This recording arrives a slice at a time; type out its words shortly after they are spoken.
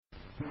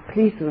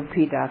Please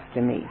repeat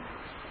after me.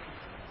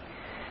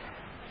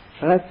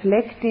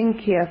 Reflecting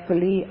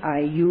carefully, I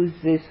use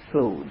this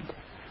food.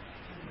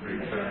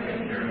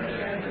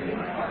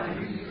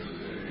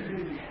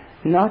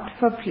 Not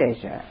for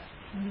pleasure.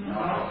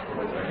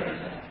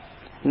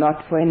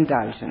 Not for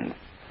indulgence.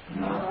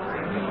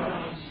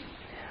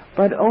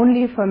 But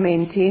only for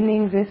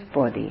maintaining this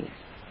body.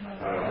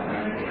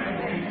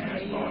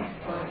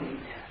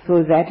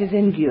 So that it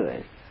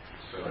endures.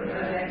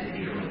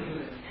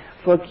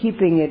 For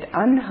keeping it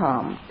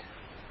unharmed.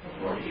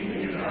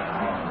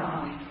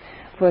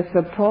 For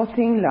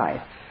supporting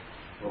life.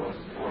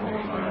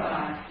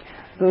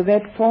 So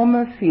that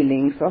former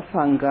feelings of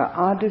hunger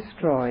are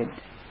destroyed.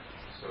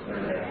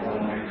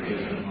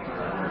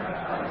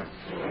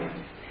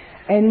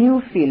 And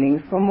new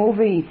feelings from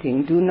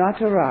overeating do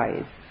not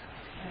arise.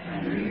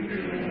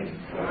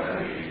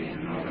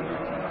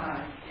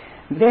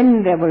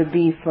 Then there will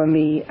be for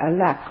me a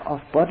lack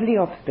of bodily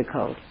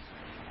obstacles.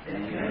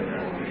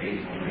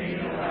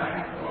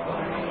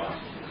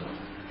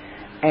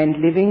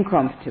 And living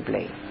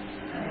comfortably.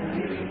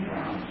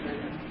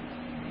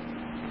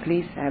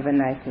 Please have a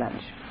nice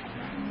lunch.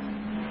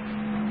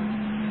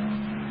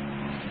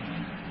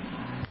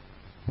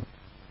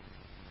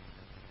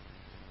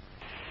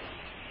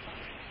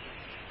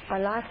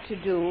 I'd like to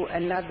do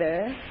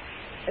another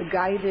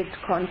guided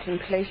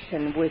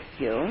contemplation with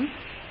you,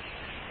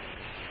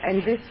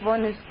 and this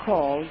one is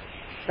called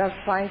the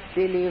 5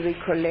 Daily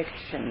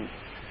Recollections.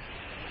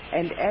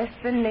 And as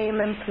the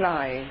name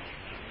implies,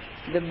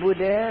 the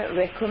Buddha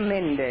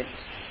recommended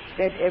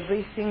that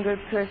every single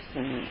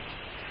person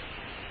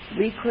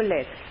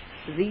recollects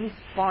these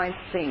 5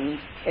 things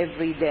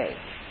every day.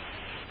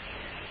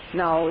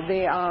 Now,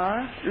 they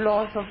are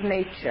laws of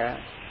nature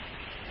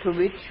to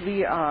which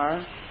we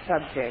are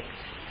subject.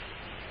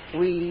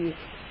 We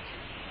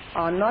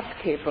are not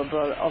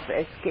capable of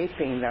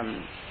escaping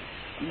them.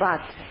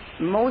 But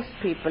most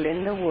people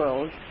in the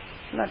world,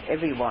 not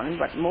everyone,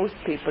 but most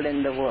people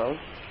in the world,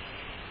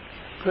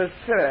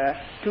 prefer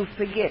to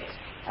forget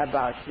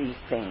about these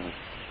things.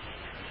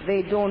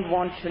 They don't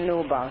want to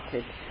know about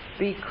it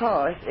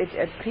because it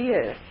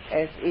appears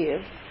as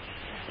if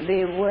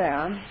they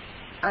were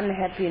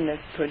unhappiness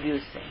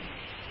producing.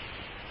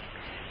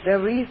 The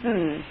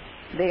reason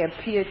they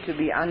appear to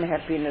be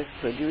unhappiness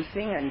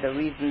producing, and the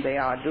reason they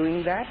are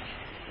doing that,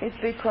 is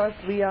because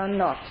we are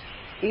not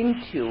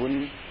in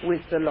tune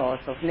with the laws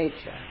of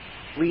nature.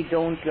 We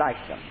don't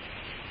like them,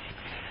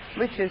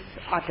 which is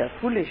utter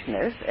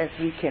foolishness, as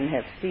we can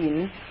have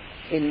seen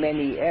in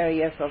many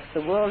areas of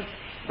the world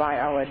by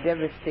our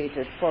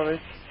devastated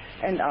forests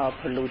and our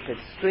polluted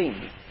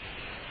streams.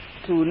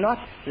 To not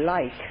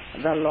like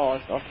the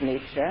laws of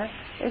nature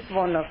is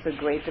one of the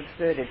great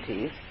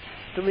absurdities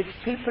to which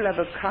people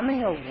are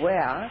becoming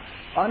aware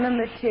on a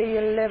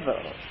material level,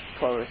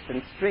 forests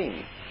and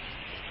streams.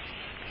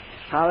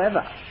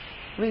 However,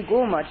 we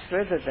go much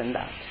further than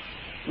that.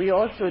 We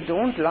also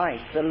don't like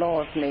the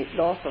laws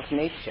of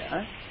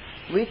nature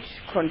which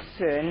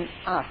concern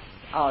us,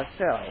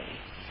 ourselves.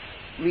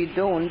 We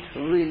don't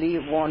really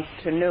want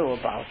to know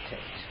about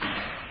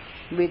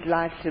it. We'd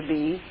like to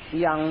be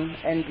young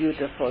and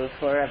beautiful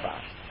forever.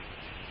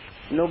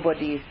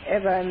 Nobody's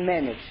ever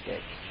managed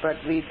it, but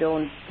we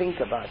don't think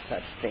about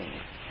such things.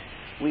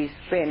 We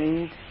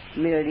spend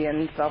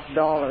millions of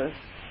dollars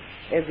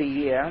every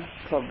year,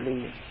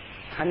 probably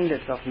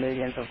hundreds of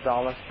millions of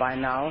dollars by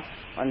now,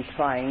 on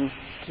trying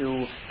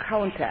to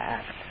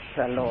counteract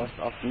the laws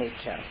of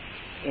nature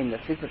in the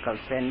physical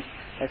sense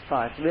as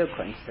far as we're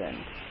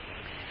concerned.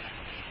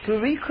 To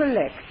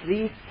recollect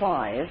these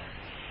 5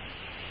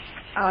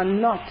 are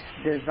not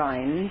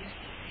designed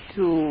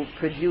to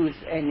produce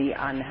any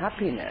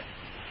unhappiness.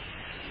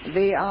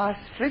 They are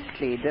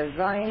strictly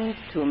designed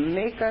to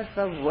make us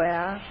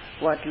aware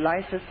what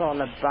life is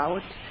all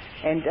about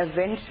and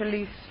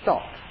eventually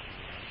stop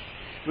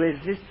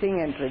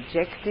resisting and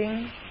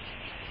rejecting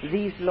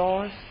these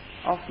laws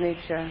of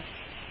nature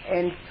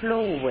and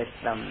flow with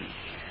them.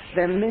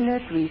 The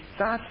minute we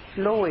start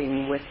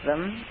flowing with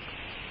them,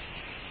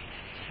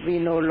 we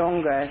no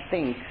longer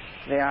think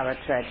they are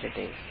a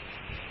tragedy.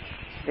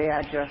 They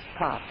are just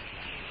part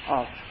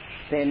of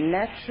the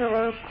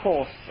natural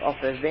course of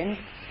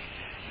events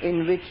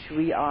in which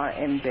we are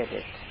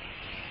embedded.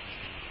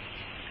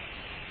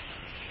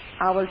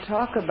 I will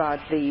talk about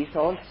these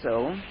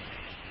also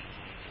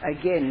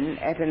again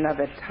at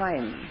another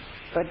time,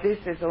 but this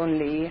is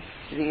only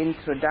the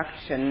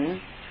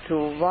introduction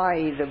to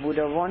why the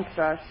Buddha wants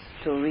us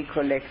to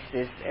recollect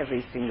this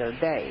every single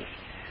day.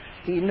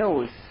 He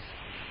knows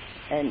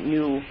and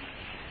knew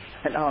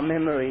that our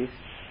memories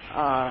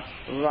are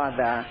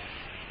rather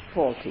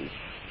faulty,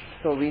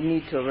 so we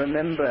need to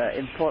remember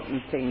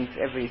important things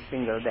every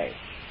single day.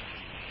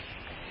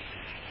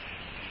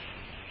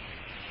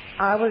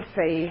 I will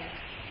say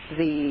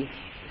the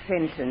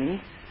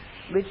sentence,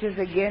 which is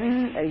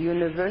again a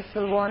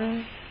universal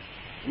one,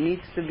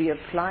 needs to be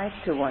applied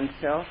to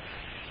oneself,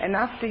 and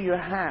after you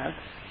have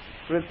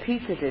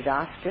repeated it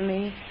after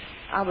me,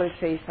 I will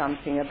say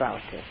something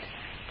about it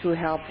to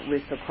help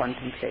with the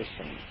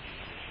contemplation.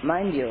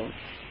 Mind you,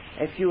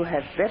 if you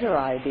have better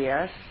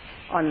ideas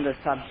on the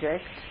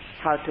subject,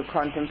 how to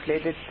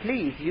contemplate it,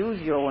 please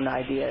use your own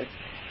ideas.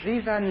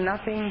 These are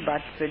nothing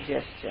but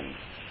suggestions.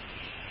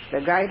 The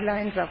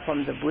guidelines are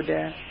from the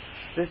Buddha.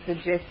 The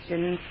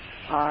suggestions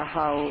are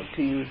how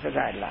to use the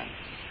guidelines.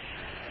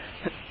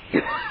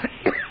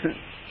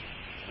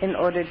 In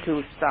order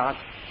to start,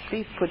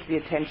 please put the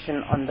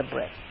attention on the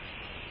breath.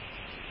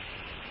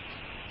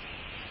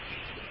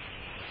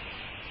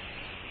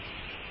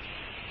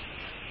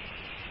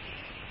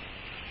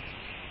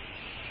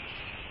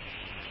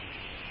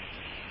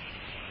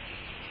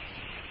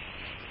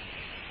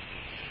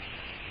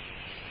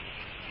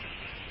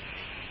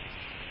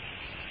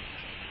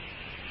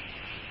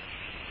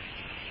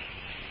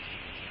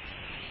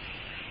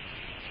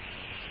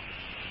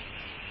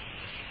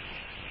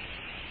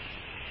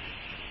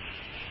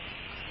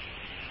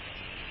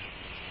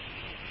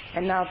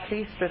 And now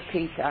please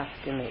repeat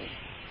after me.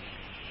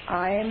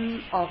 I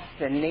am of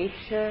the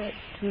nature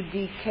to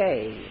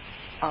decay.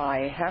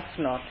 I have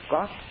not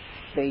got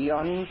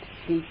beyond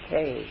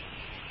decay.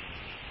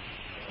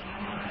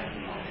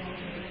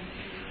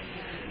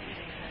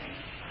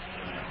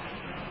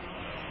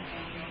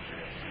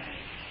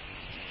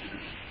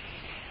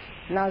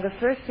 Now the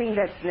first thing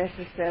that's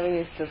necessary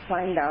is to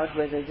find out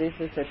whether this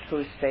is a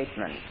true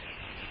statement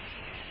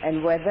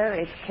and whether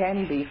it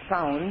can be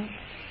found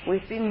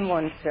within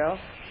oneself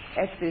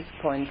at this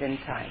point in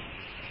time,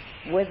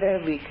 whether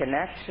we can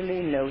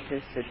actually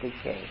notice the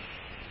decay.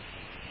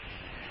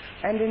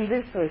 And in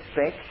this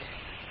respect,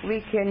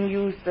 we can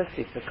use the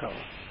physical,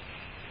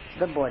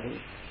 the body.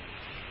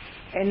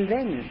 And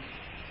then,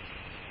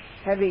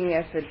 having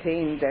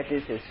ascertained that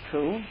this is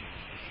true,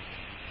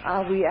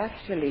 are we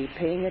actually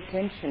paying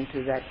attention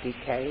to that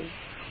decay?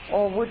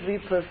 Or would we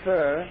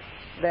prefer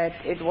that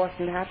it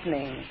wasn't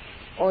happening?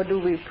 Or do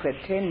we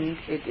pretend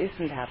it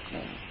isn't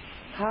happening?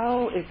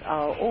 How is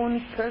our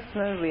own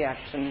personal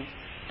reaction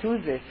to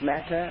this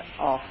matter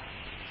of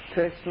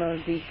personal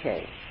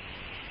decay?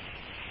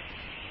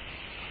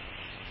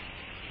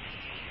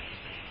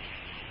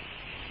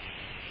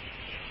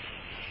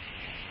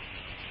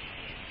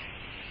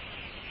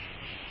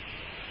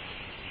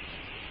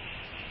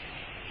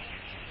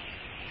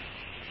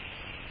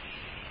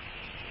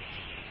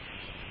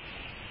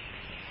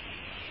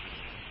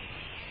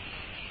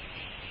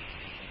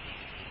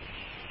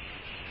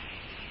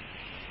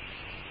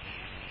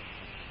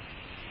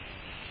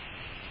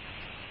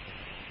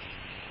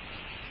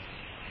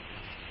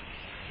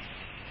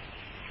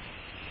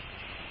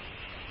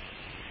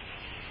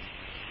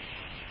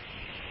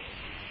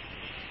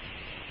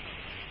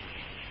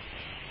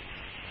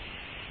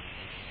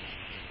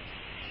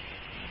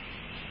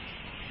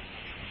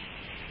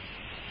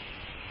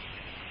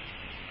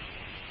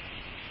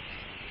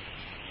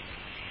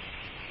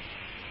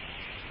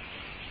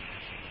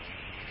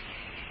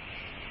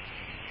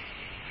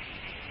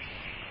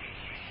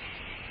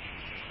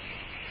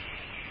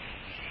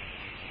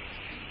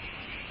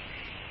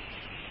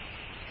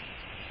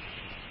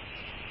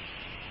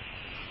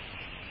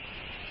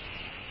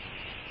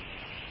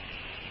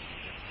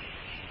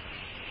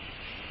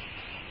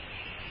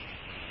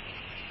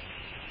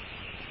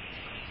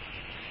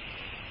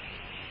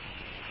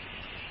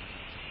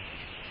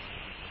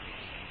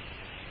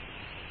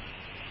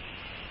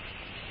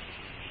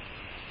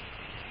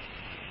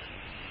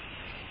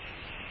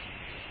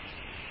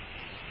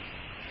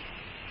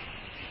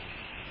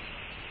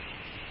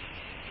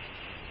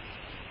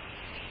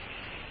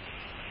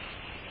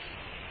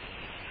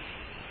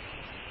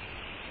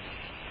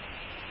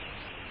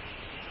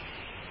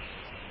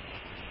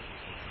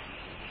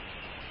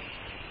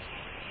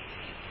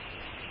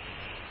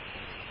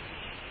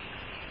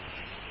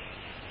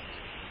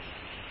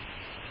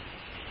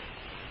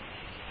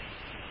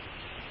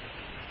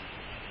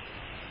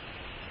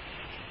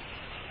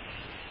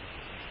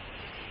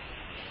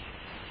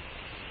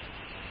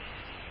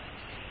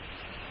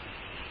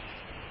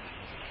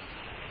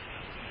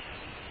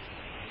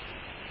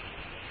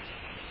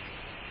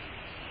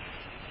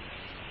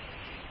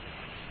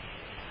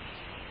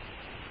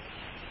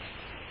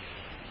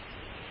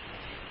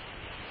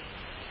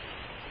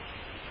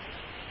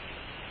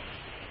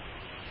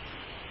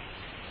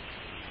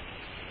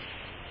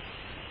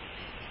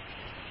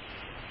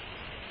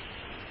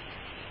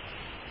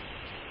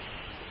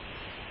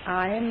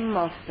 I am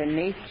of the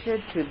nature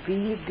to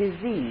be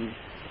disease.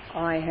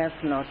 I have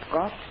not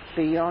got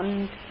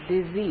beyond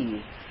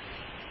disease.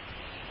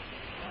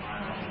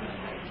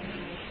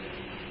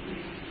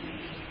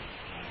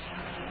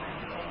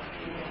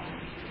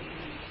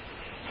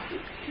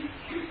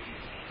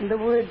 The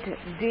word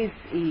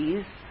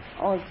dis-ease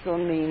also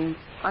means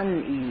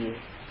unease,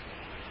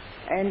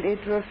 and it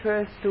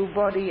refers to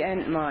body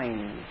and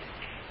mind.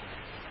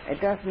 It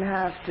doesn't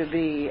have to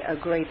be a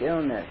great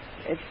illness.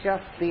 It's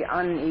just the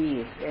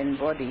unease in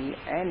body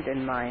and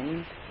in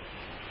mind.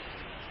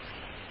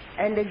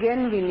 And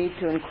again, we need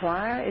to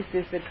inquire, is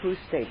this a true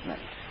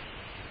statement?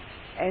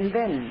 And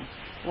then,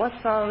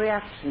 what's our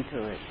reaction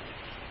to it?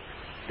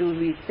 Do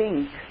we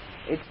think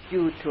it's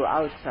due to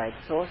outside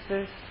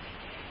sources?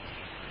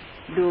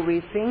 Do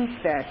we think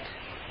that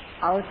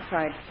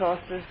outside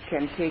sources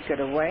can take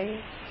it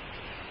away?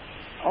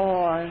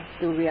 Or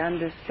do we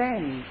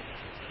understand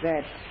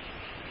that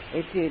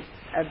it is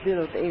a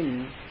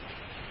built-in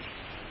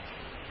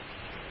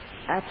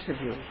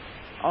attribute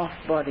of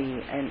body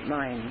and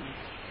mind?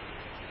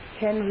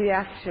 Can we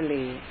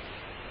actually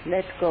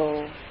let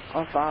go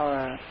of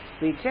our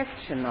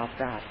rejection of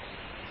that?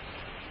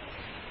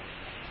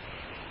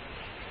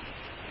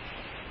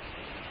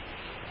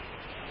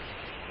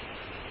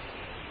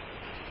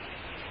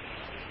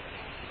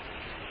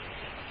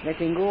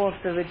 Letting go of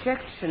the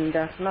rejection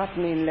does not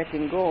mean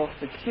letting go of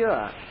the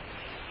cure,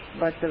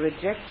 but the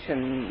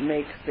rejection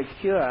makes the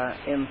cure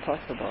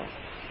impossible.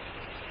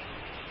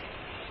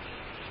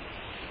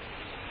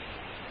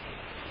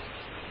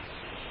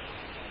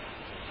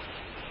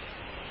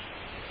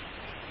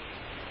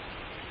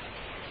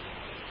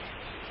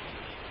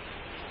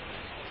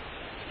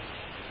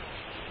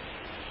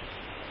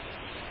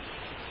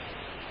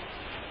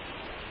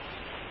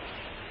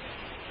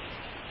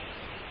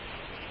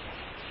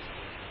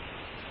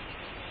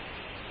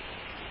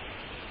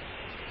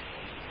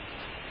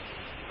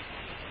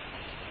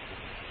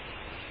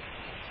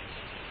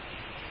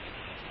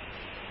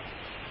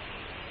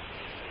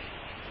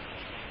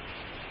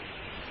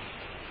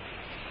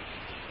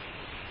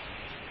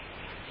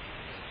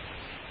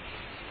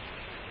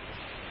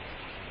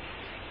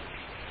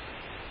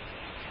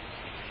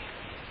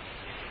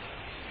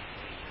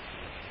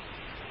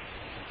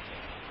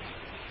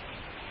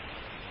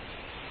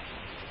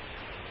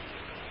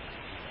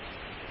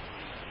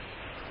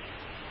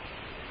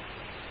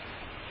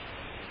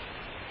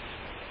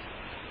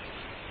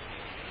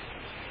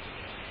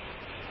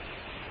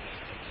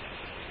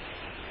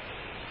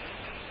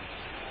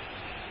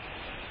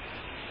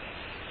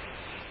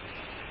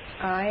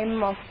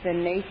 I'm of the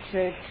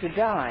nature to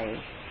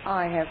die.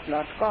 I have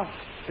not got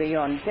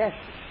beyond death.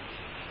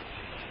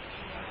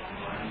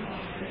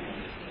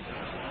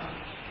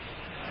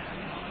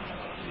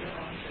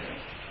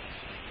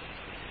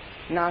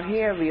 Now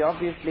here we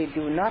obviously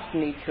do not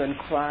need to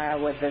inquire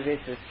whether this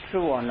is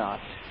true or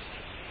not.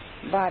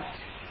 But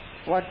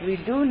what we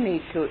do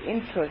need to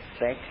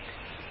introspect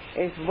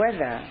is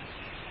whether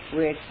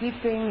we're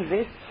keeping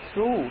this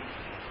truth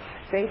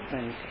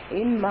statement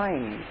in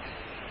mind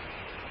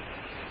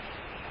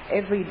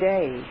every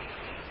day,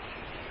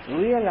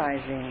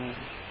 realizing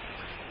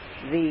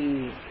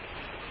the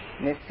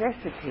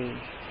necessity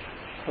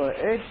for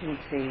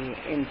urgency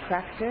in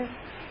practice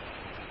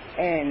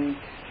and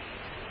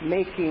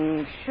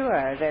making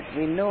sure that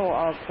we know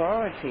our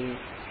priorities.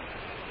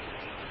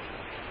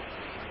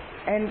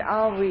 And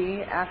are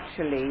we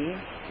actually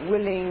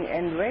willing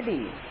and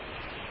ready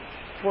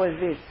for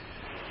this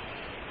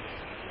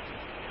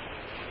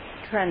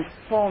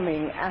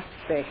transforming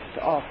aspect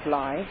of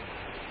life?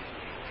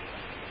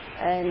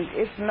 And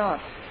if not,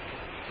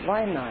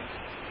 why not?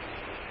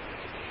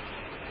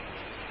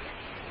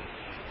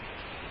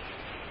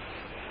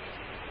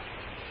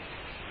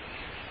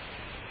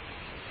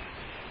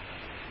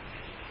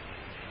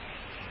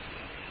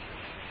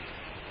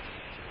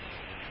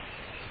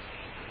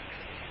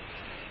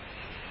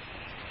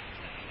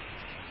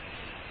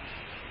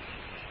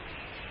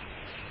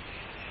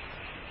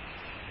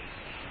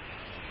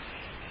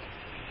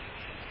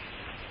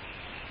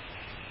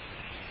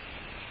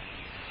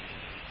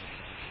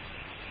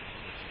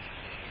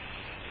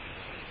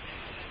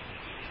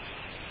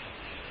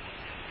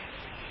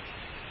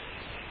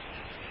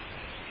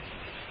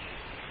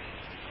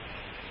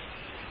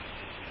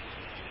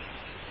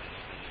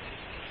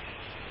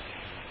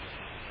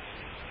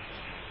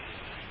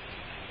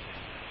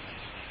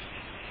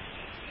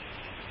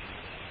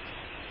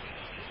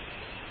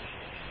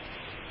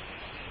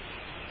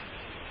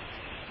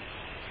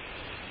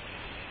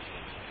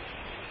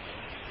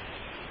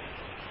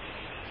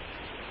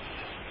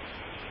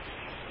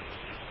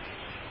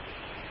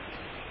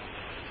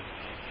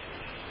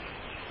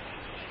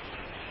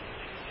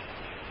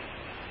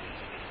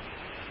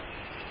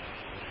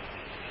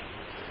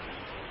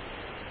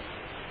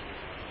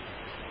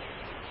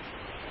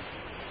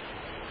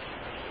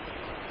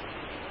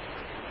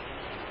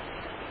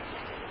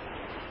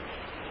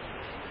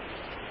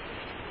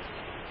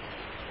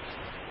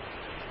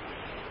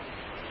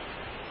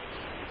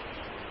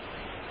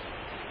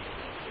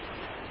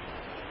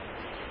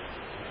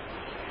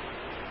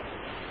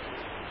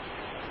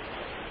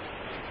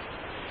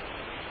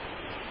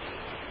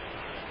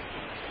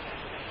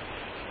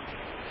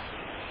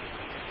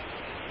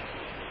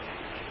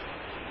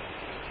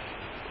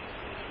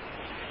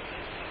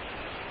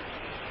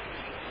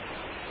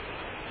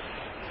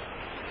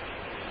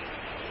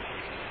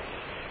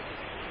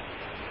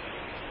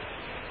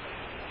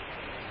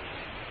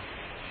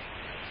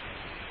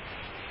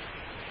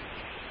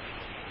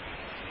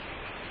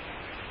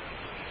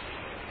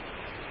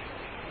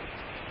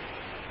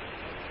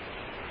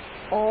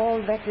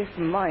 All that is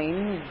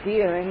mine,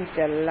 dear and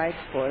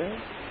delightful,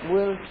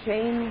 will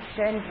change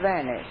and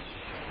vanish.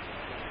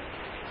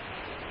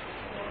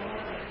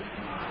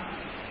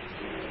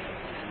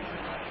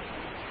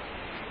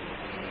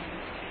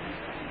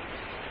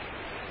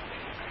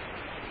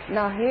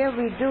 Now here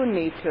we do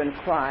need to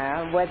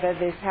inquire whether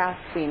this has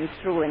been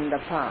true in the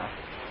past,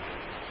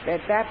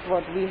 that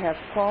what we have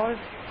called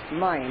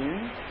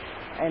mine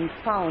and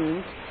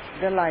found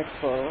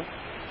delightful,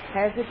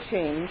 has it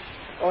changed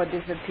or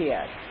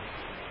disappeared,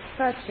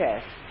 such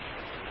as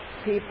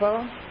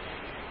people,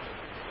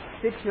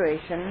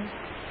 situations,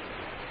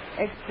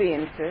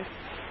 experiences,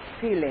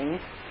 feelings,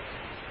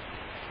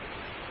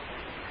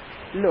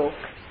 looks,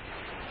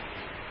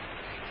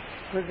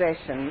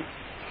 possessions.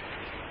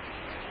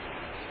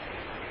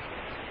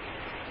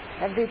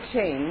 Have they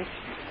changed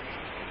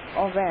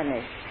or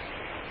vanished?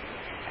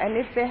 And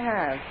if they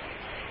have,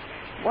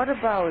 what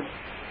about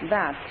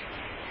that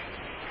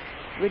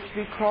which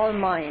we call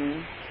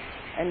mine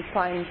and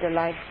find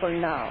delightful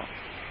now?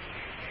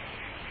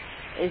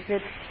 Is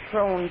it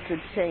prone to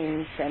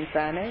change and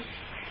vanish?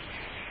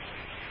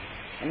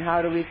 And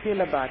how do we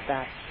feel about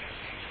that?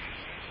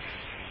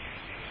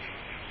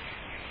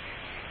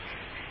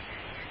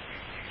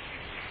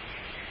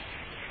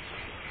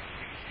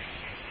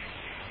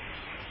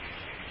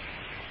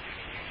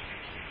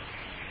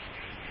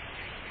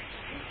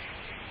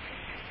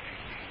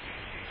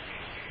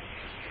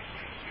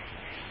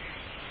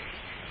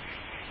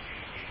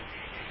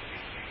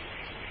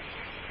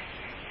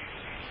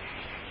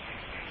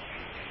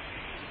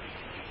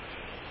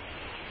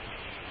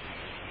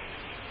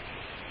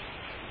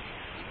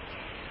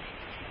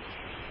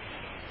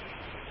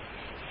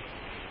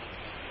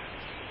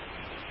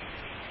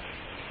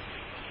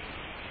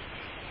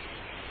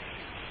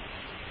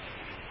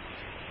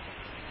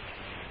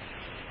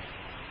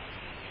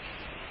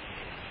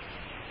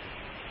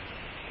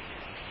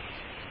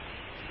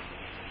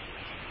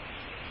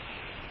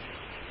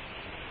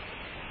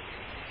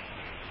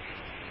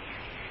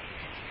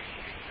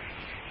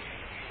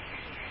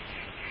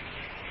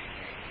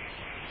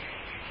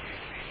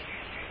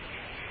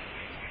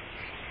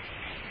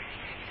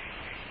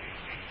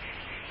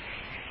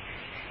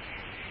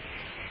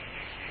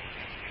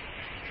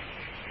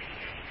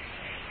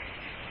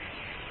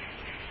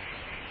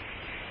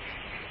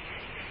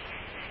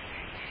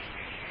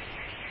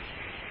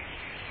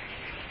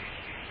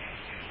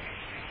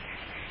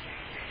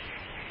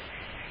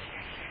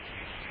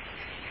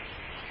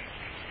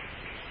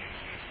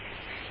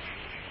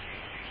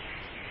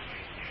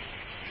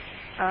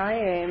 I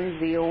am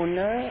the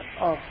owner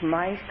of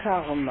my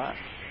karma.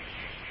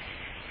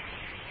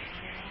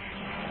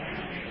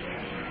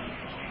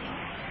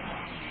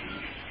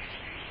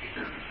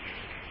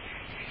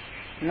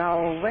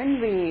 Now,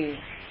 when we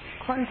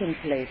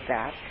contemplate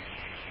that,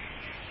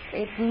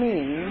 it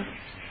means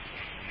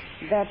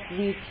that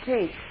we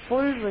take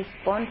full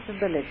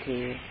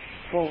responsibility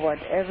for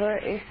whatever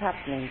is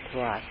happening to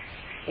us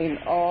in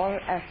all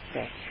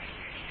aspects,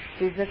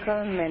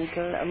 physical,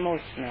 mental,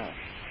 emotional,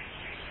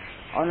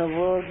 on a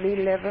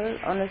worldly level,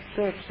 on a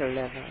spiritual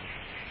level.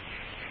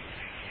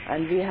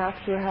 And we have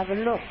to have a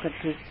look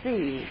to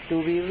see, do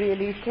we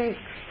really take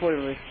full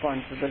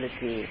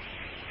responsibility,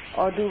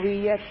 or do we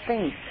yet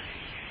think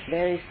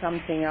there is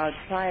something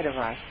outside of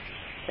us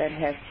that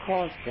has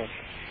caused it?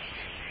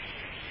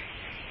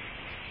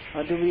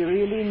 Or do we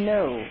really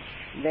know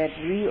that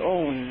we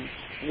own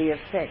the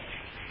effects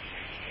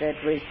that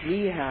which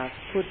we have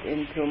put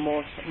into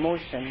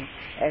motion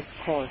as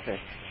causes?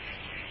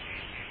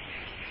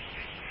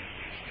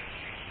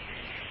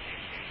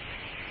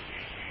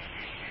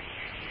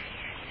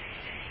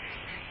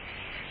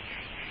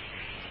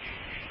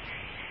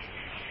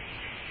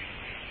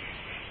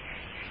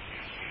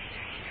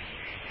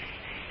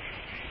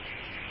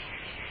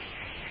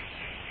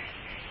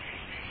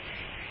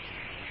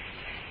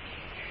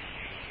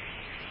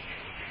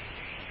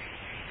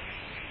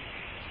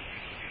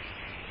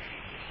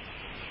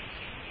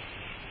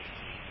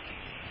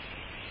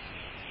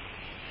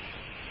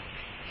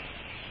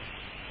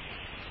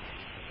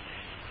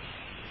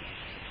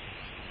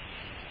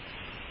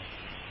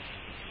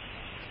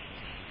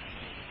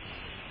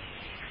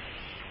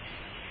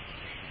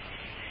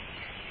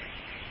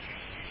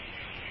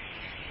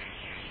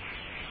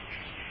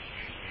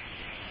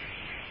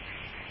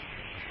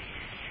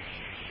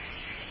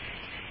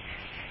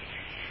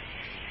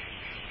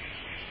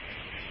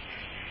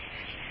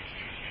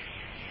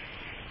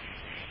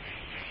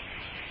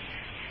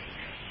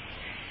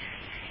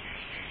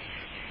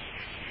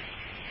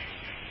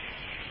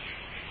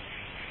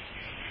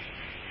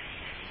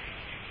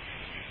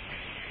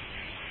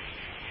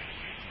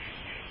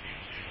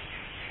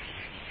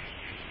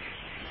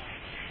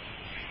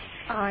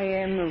 I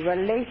am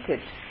related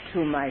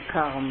to my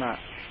karma.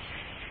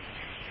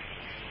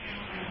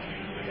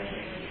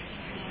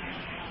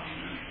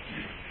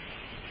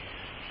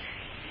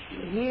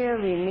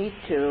 Here we need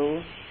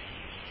to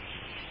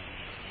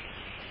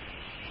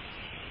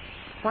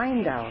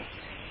find out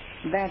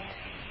that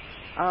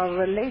our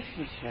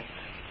relationship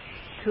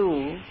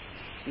to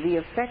the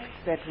effects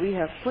that we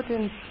have put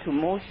into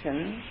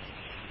motion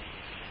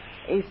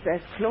is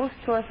as close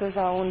to us as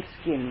our own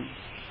skin.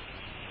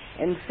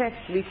 In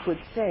fact, we could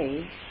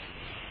say,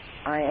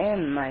 I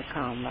am my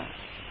karma.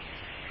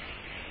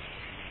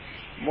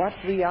 What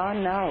we are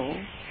now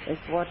is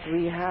what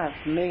we have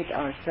made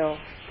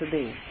ourselves to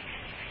be.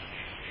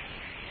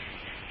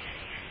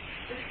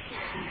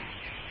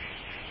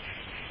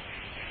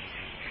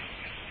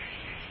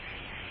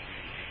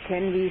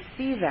 Can we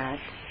see that?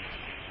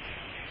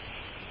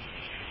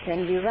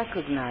 Can we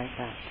recognize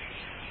that?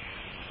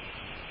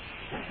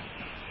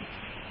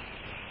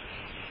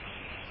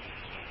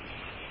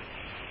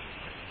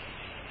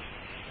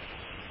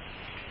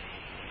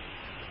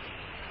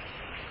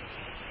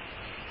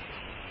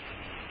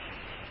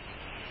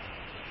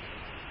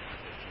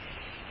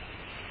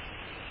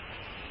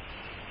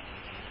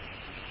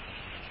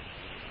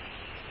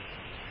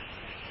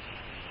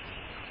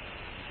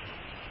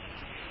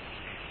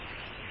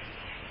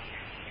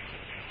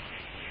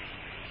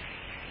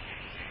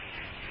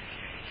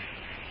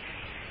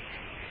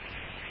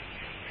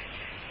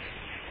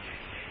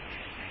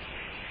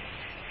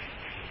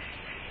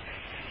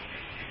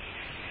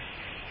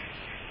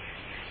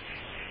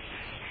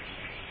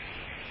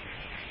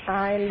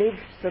 I live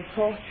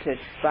supported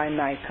by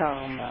my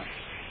karma.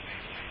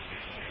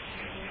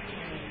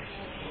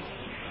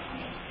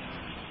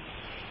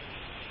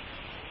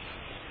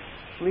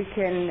 We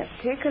can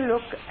take a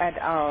look at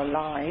our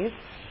lives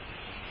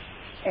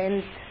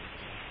and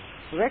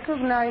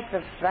recognize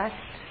the fact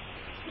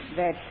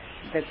that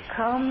the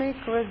karmic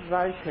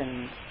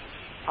resultants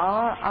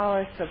are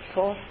our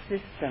support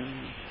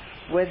system.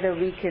 Whether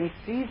we can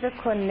see the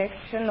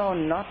connection or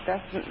not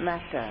doesn't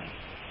matter.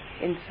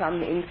 In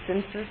some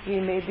instances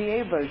we may be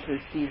able to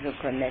see the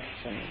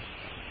connection.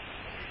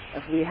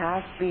 If we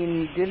have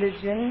been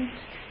diligent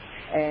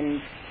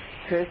and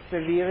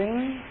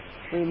persevering,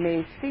 we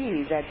may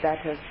see that that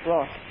has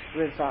brought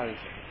results.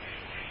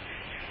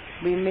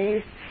 We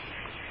may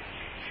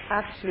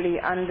actually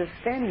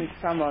understand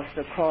some of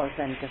the cause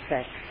and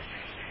effect.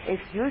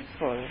 It's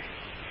useful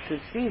to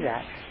see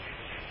that.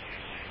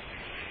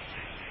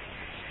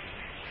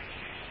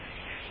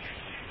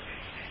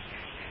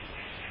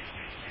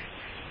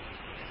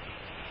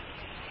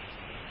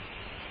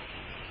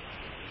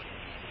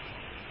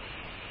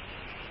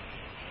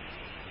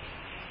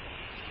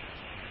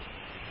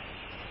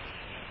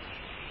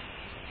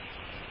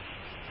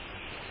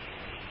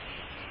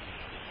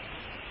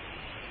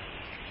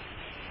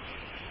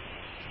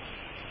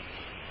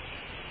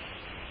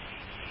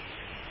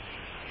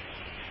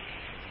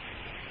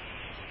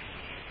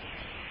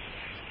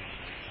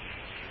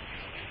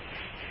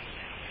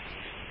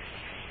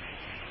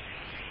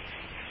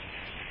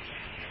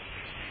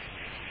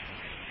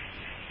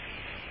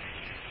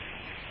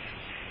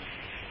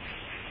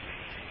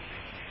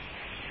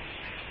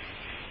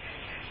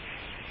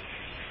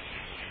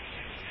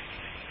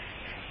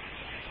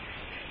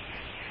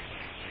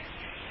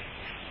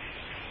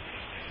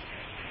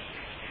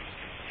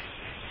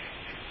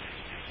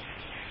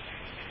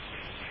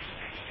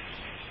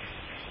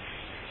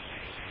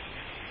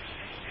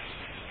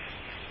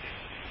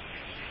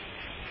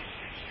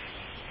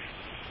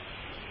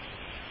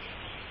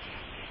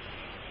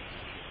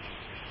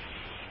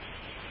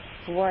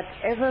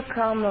 Whatever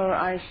karma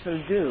I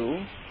shall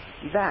do,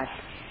 that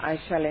I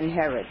shall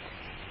inherit.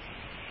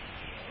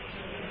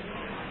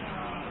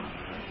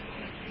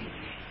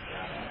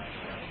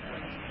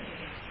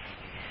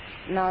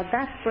 Now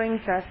that brings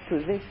us to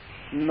this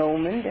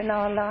moment in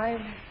our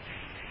lives.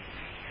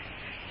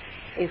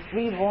 If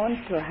we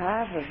want to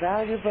have a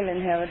valuable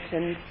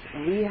inheritance,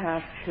 we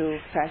have to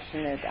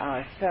fashion it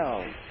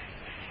ourselves.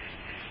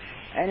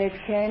 And it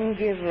can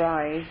give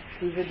rise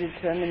to the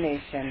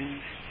determination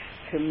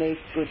to make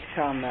good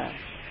karma,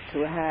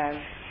 to have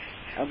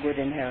a good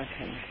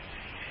inheritance.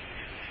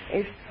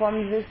 It's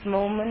from this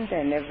moment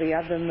and every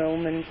other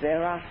moment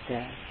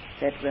thereafter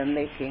that we're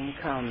making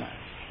karma.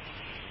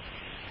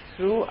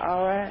 Through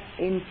our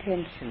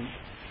intentions,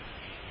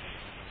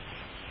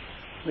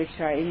 which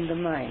are in the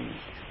mind.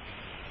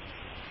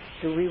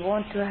 Do we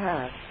want to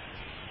have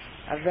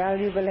a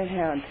valuable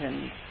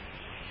inheritance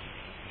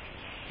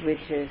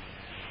which is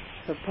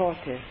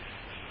supportive?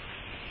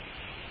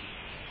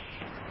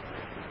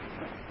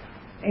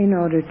 In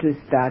order to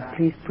start,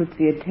 please put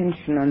the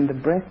attention on the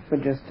breath for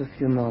just a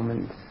few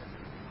moments.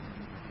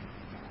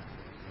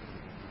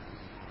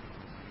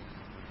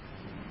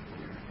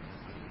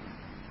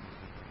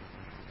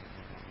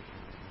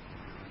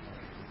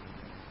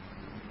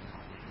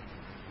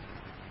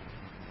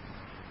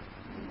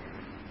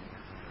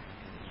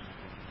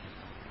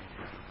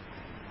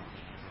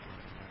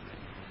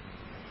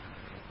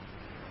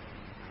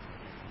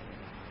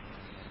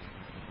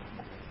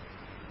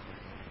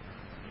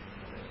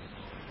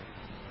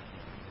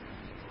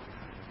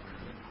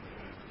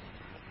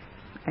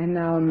 And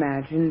now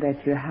imagine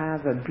that you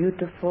have a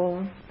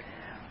beautiful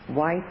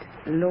white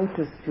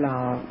lotus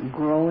flower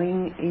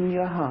growing in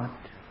your heart,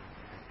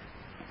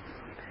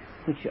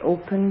 which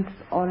opens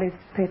all its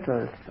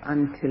petals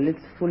until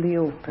it's fully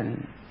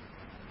open.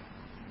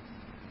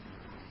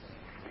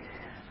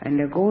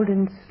 And a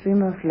golden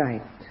stream of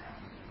light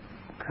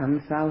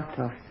comes out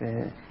of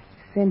the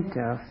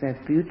center of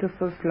that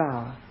beautiful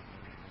flower.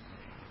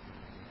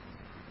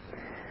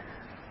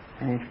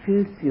 And it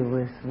fills you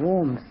with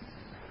warmth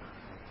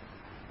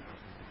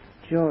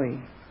joy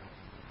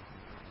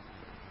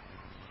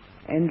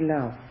and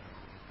love,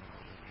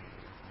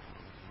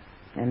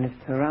 and it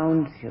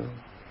surrounds you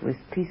with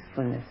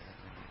peacefulness.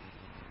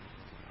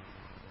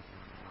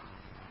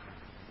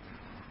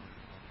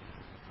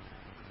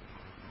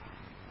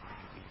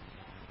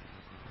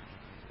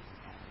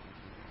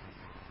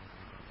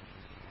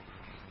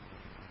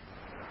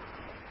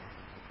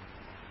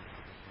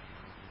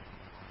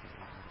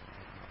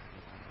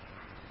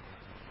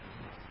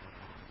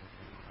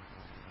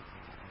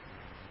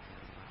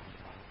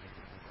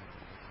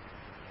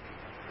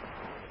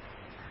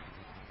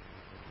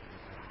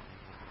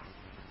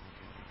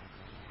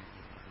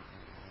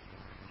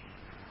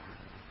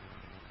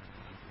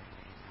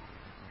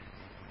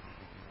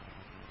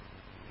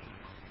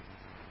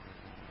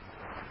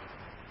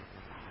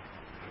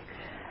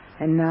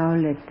 And now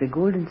let the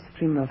golden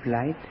stream of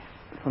light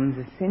from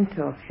the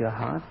center of your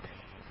heart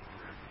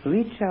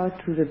reach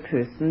out to the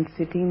person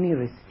sitting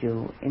nearest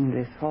you in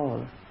this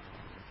hall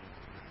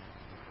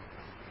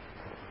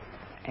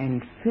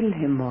and fill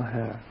him or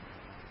her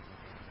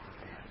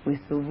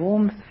with the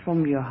warmth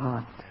from your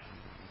heart,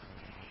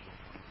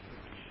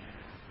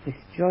 with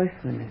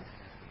joyfulness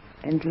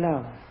and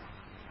love,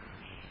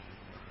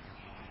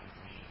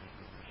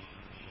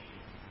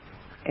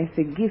 as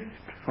a gift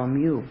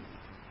from you.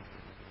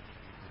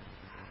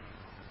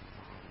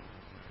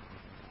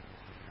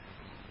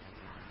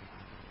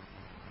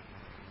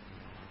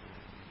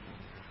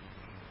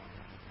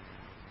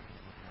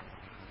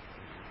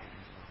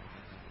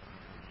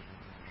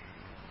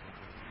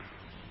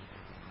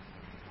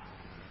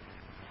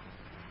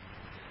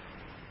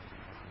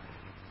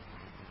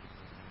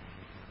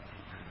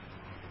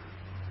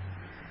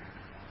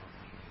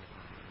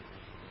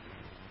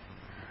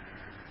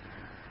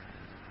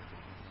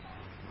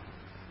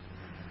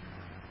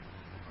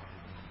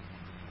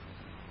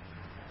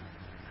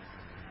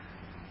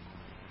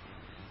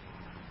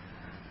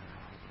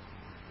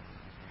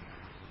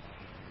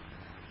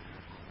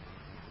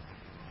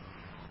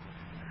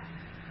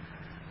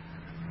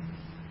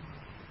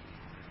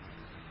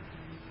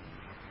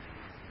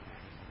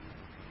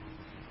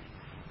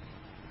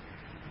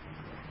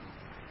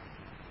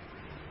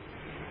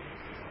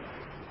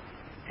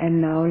 And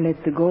now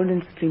let the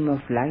golden stream of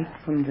light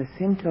from the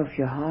center of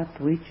your heart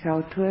reach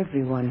out to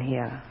everyone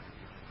here,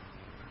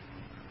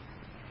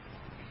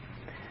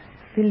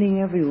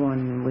 filling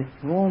everyone with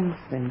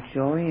warmth and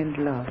joy and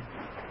love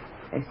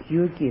as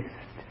your gift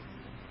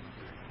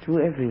to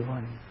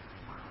everyone.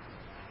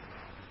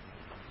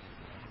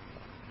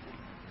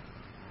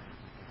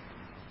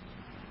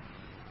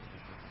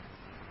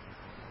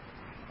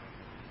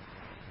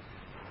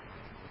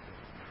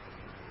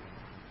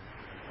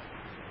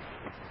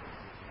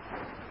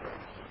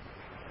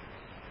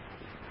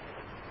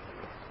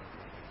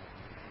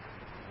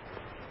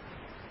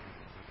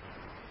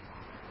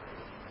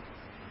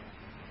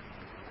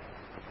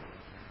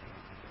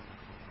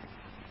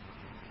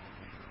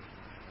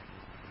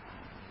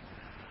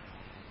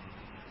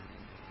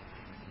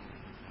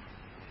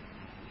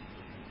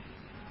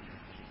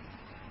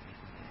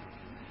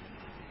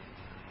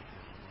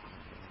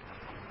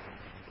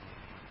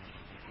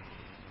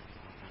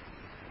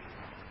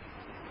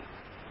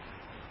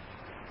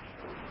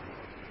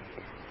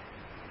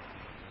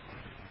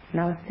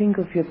 Now think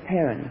of your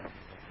parents.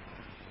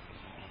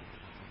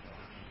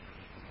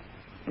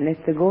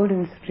 Let the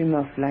golden stream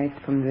of light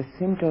from the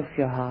center of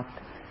your heart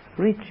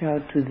reach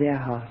out to their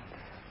hearts,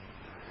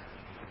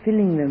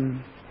 filling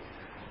them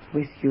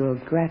with your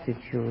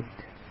gratitude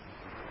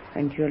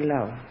and your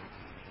love,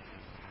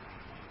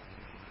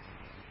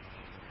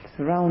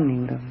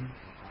 surrounding them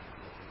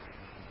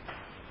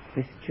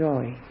with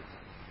joy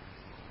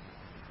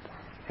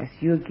as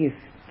your gift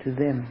to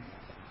them.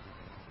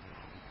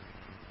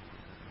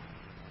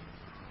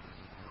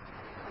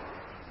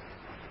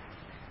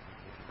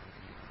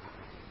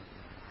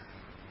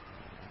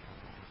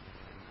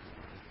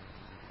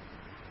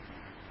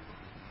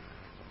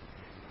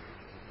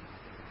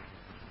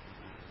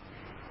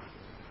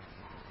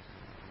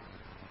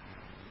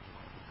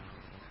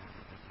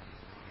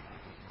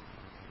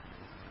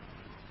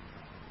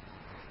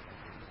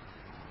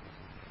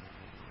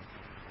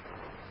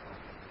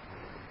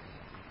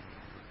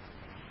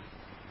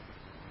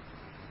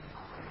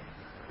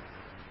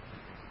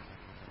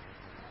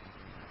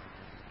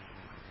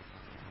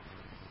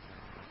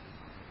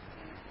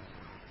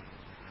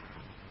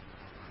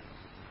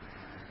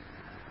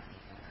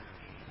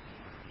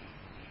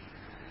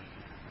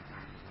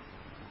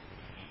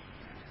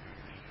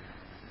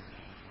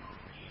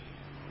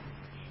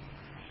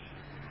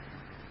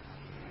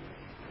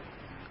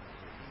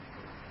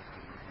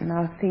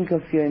 Now think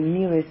of your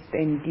nearest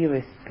and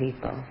dearest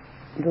people,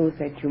 those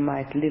that you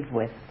might live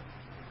with.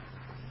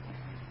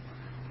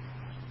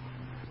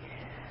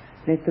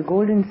 Let the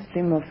golden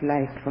stream of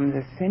light from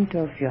the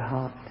center of your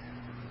heart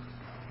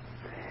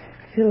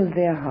fill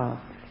their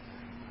hearts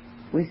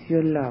with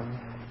your love,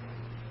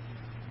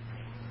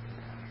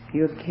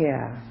 your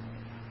care,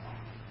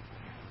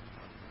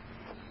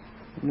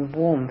 and the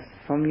warmth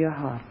from your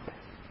heart,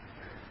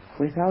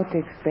 without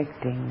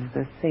expecting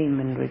the same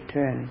in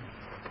return.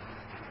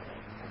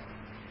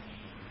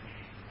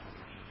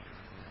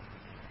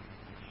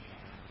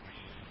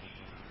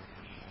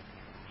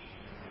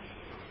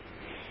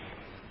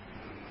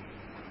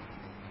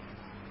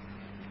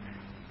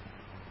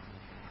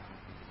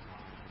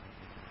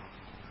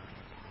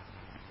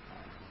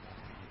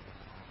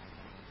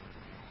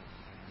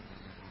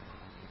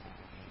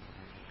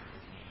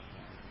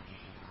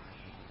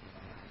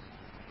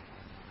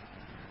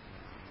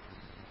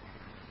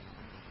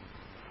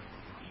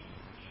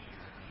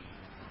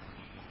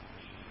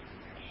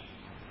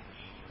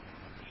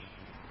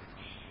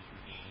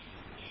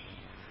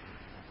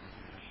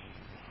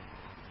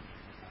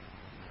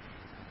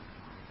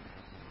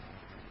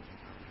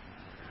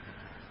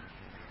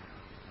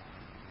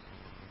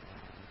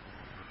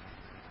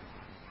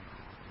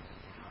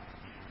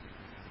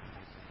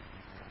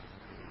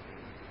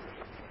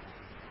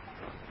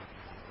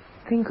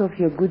 Think of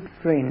your good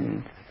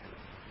friends.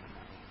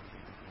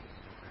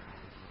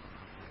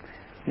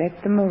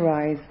 Let them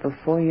arise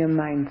before your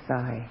mind's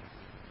eye,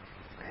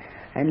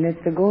 and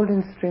let the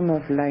golden stream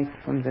of light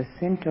from the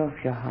center of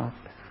your heart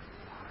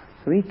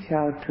reach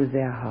out to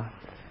their hearts.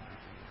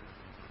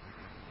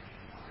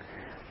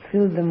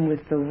 Fill them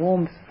with the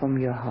warmth from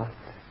your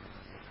heart,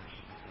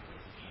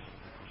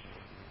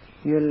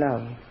 your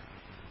love,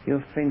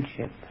 your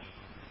friendship.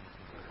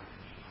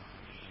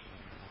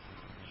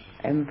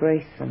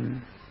 Embrace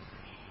them.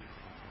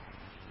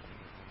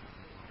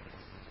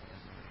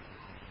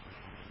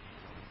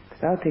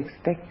 Without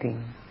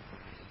expecting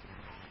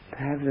to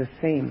have the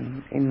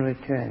same in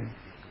return.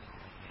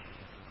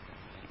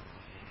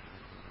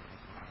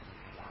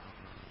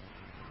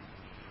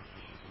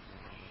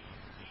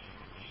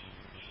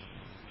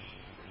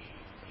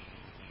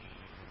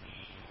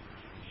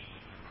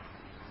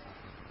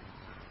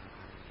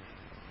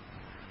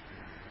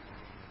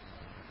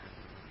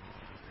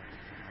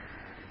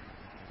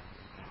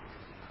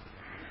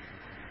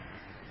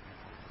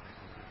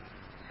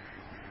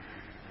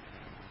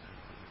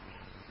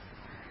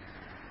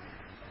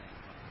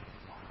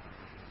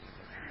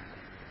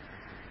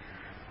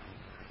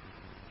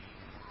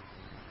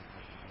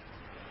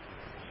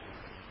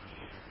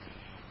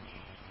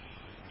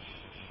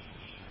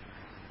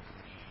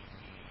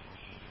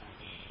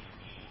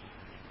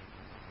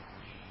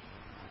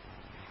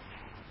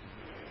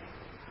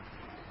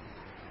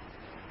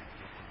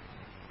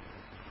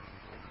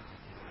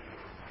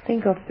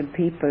 Think of the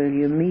people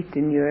you meet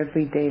in your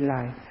everyday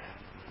life,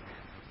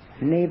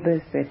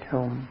 neighbors at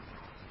home,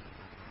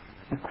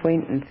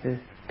 acquaintances,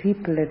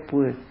 people at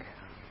work,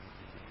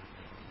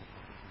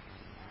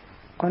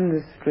 on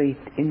the street,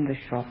 in the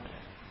shops,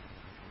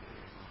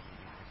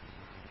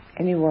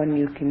 anyone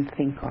you can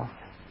think of.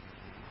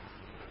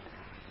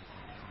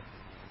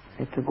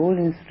 Let the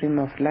golden stream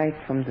of light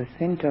from the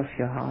center of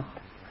your heart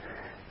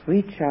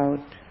reach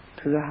out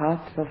to the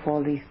hearts of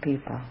all these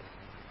people.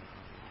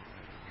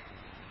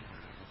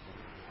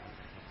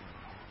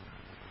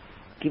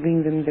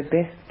 Giving them the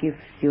best gifts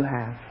you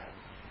have,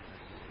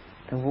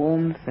 the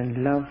warmth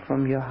and love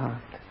from your heart.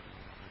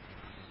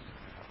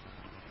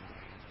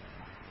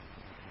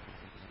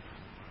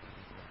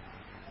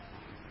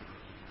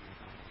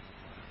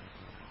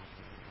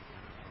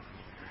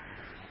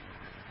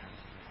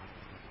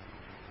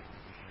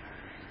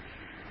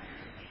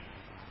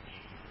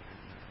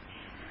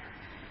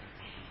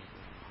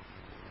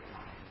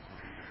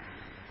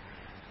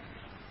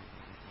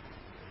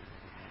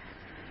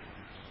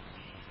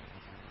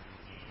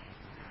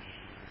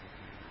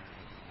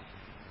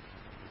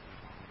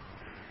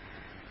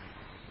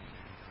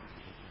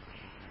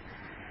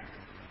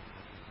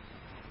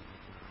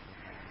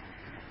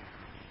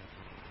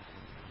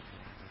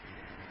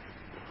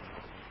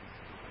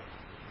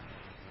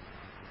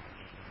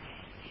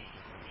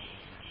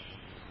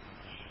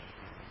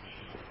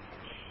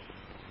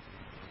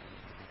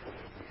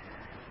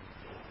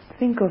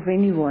 Think of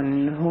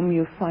anyone whom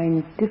you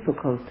find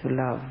difficult to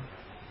love,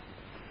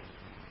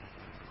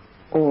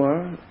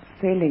 or,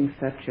 failing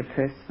such a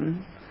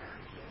person,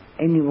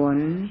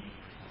 anyone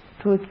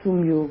towards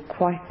whom you're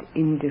quite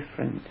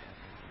indifferent.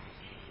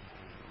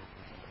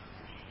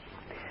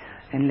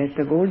 And let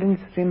the golden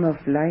stream of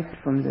light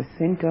from the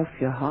center of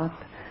your heart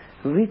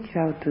reach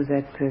out to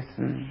that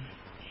person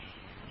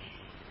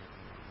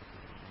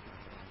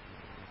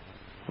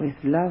with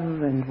love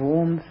and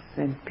warmth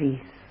and peace.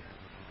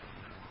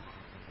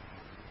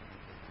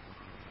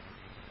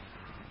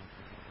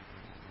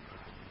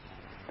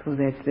 So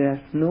that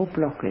there's no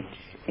blockage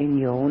in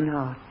your own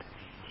heart.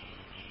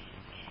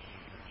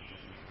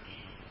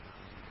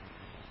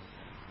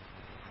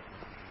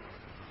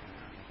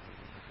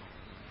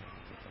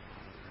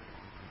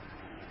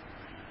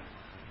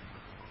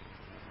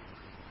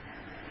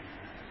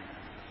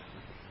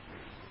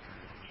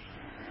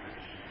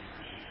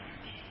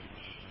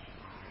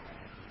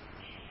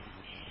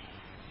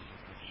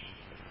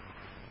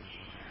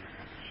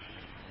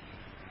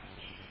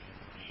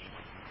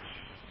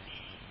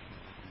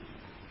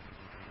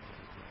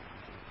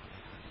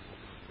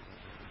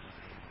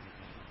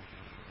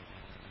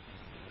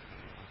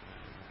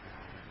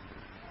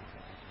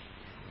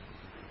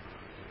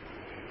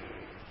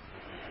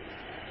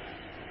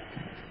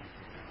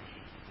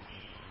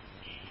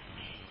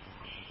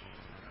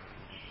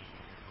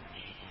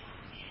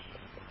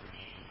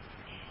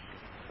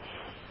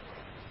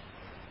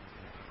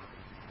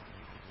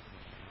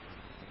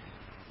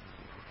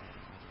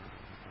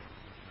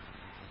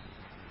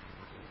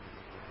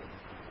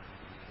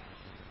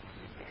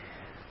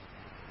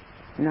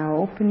 Now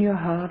open your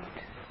heart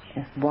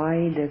as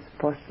wide as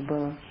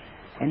possible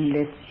and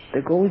let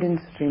the golden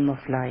stream of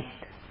light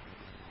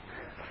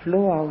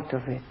flow out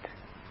of it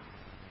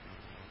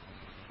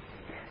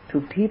to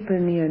people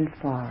near and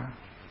far,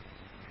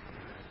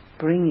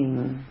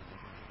 bringing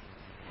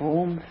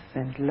warmth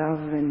and love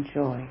and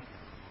joy.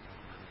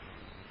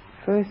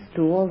 First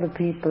to all the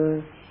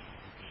people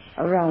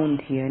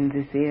around here in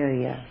this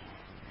area,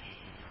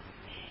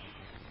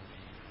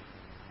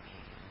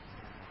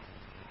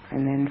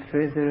 and then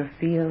further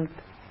afield,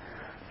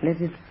 let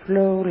it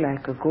flow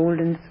like a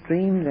golden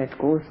stream that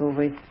goes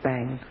over its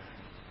banks.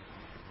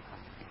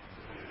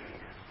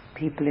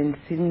 People in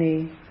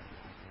Sydney,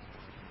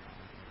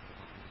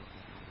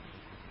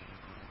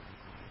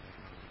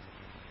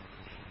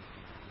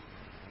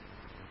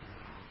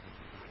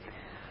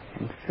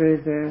 and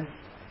further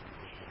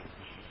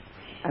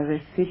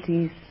other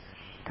cities,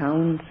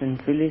 towns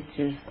and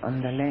villages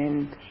on the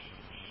land.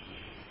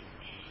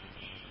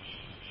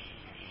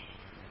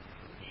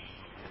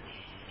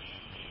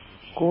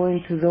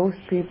 Going to those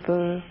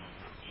people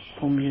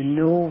whom you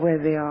know where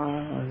they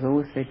are, or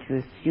those that you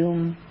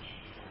assume,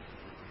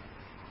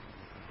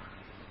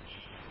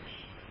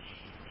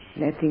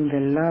 letting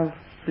the love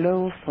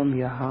flow from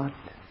your heart,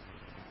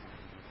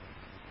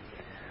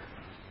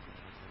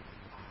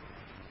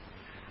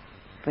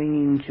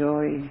 bringing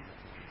joy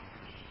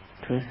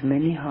to as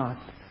many hearts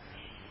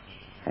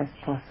as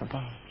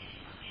possible.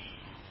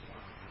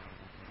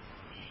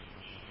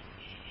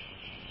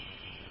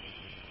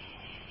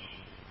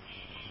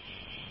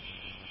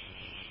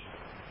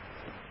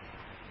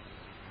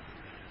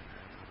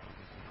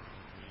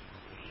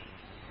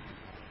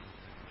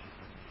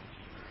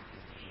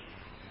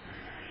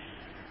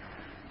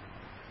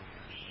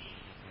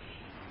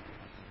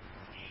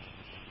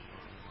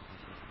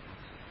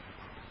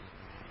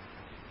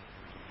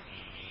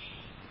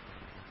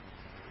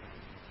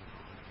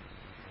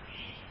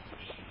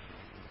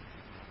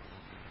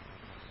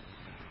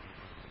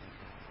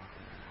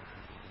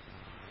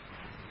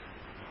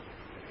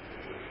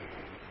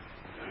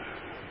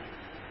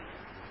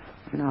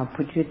 Now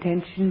put your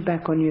attention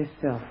back on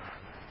yourself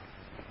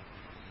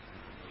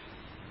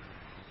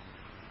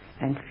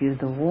and feel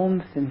the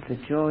warmth and the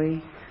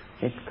joy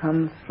that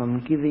comes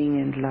from giving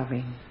and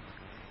loving.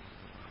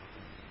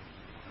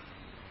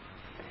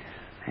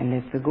 And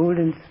let the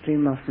golden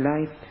stream of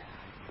light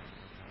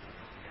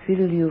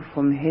fill you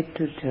from head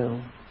to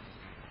toe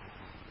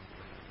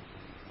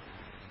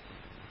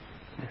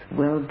with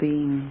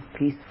well-being,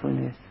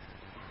 peacefulness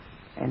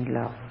and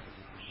love.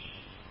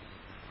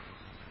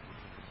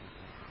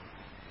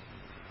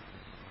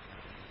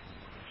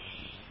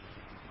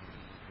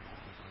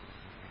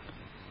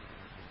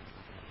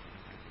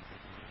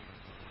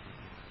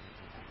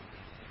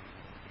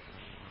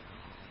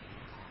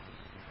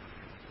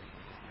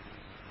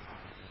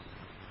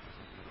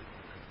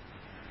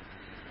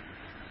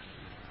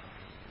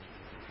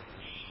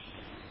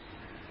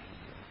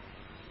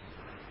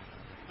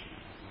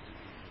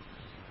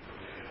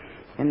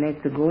 And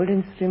let the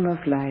golden stream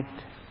of light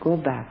go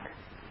back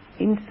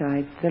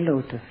inside the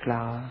lotus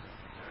flower,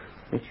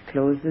 which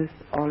closes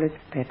all its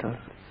petals,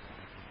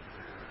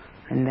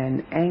 and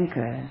then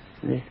anchor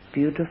this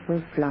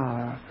beautiful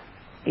flower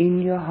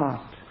in your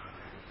heart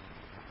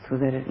so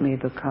that it may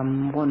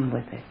become one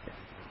with it.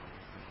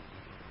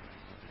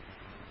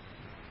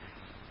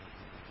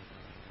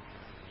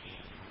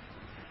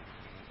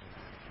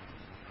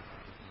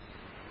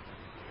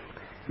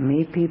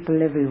 May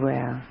people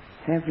everywhere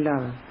have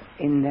love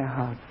in their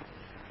hearts.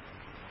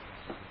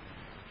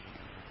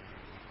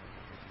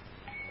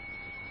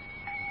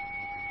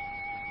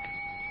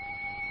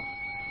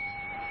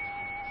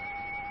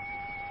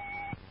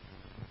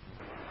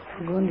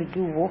 We're going to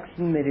do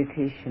walking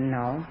meditation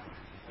now.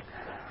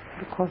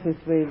 Because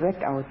it's very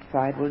wet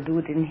outside, we'll do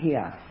it in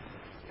here.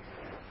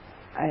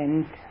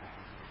 And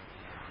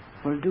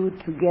we'll do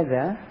it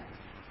together,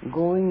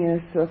 going in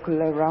a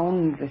circle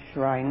around the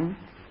shrine,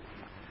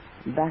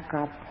 back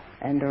up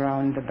and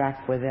around the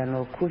back where there are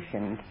no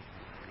cushions.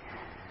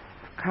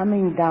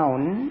 Coming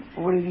down,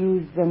 we'll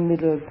use the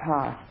middle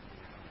path,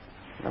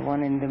 the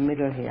one in the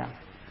middle here,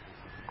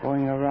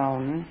 going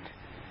around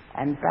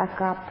and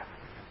back up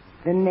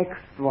the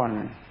next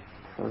one,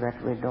 so that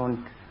we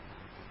don't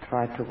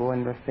try to go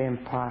in the same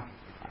path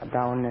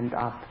down and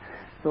up.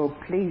 So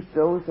please,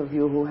 those of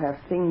you who have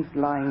things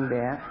lying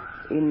there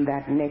in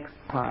that next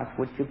path,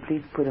 would you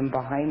please put them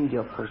behind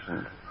your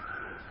cushions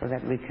so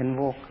that we can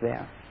walk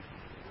there.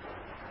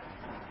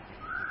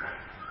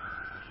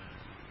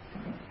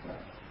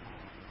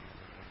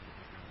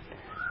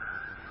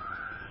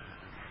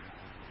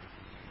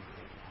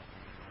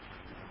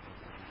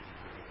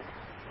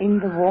 In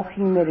the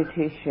walking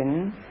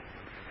meditation,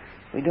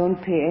 we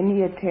don't pay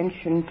any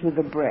attention to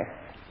the breath.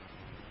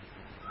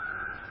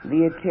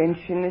 The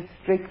attention is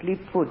strictly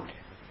put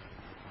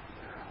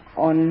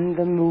on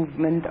the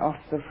movement of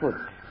the foot.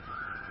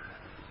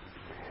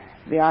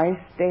 The eyes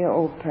stay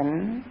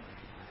open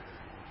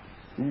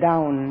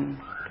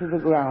down to the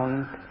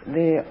ground.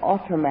 They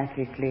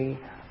automatically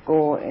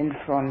go in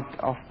front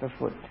of the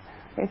foot.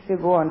 If they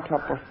go on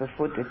top of the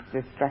foot, it's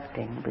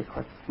distracting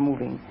because it's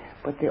moving,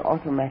 but they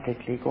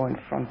automatically go in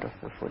front of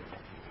the foot.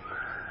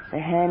 The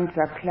hands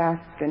are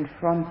clasped in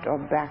front or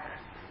back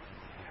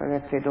so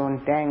that they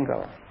don't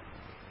dangle,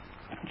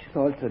 which is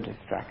also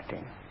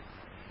distracting.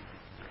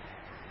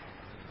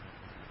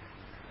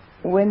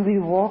 When we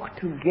walk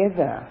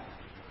together,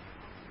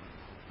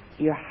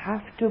 you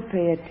have to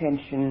pay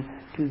attention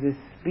to the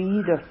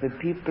speed of the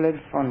people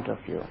in front of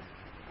you.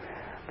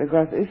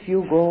 Because if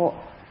you go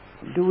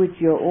do it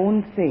your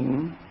own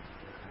thing,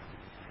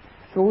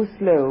 so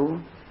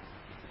slow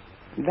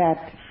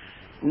that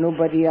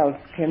nobody else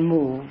can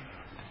move,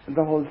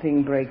 the whole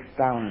thing breaks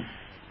down.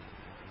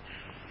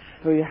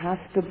 So you have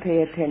to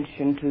pay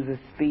attention to the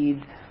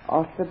speed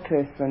of the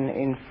person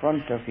in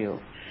front of you.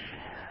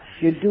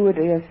 You do it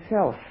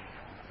yourself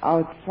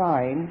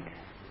outside,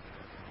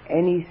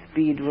 any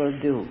speed will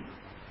do.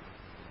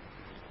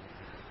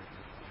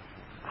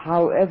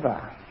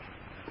 However,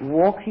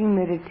 walking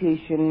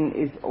meditation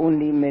is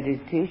only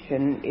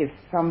meditation if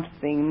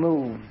something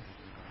moves.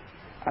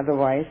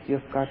 Otherwise,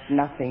 you've got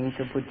nothing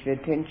to put your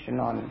attention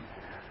on,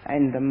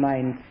 and the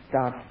mind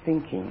starts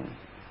thinking.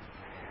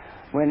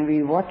 When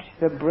we watch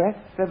the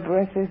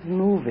breath is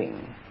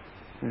moving.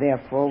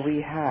 Therefore,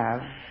 we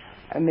have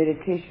a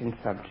meditation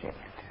subject.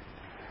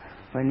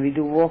 When we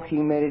do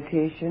walking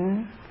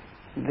meditation,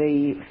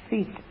 the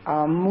feet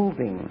are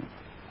moving,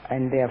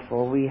 and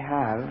therefore we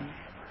have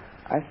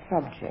a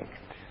subject.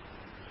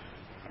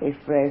 If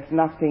there's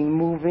nothing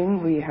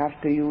moving, we have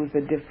to use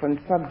a different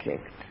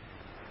subject.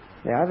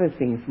 There are other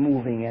things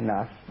moving in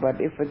us,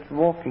 but if it's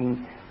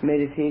walking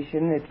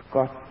meditation, it's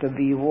got to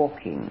be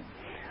walking.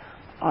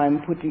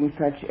 I'm putting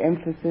such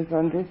emphasis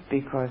on this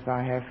because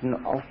I have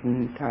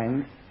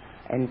oftentimes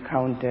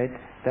encountered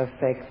the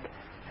fact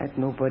that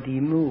nobody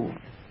moves,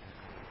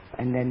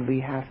 and then we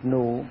have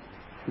no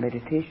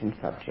meditation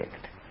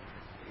subject.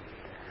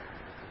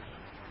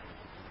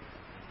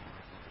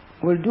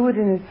 We'll do it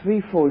in a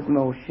threefold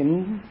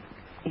motion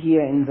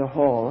here in the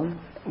hall.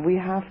 We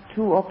have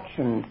two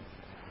options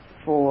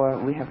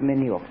we have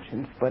many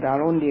options, but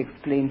I'll only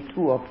explain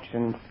two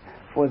options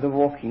for the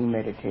walking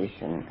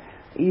meditation.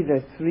 Either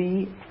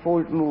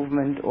threefold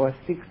movement or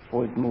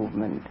sixfold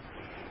movement.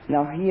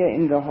 Now here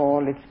in the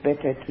hall it's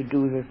better to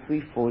do the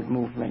threefold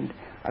movement,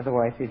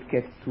 otherwise it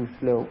gets too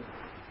slow.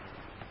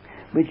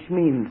 Which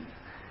means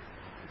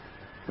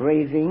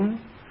raising,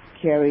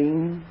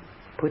 carrying,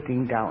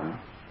 putting down.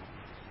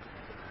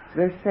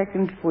 The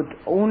second foot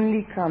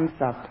only comes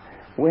up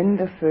when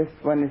the first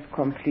one is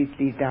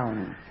completely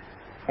down.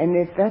 And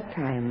at that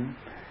time,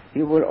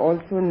 you will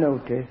also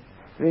notice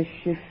the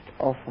shift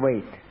of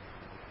weight.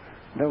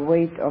 The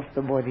weight of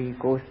the body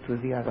goes to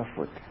the other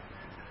foot.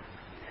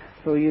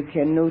 So you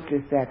can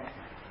notice that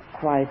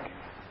quite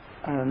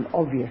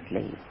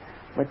obviously.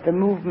 But the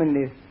movement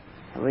is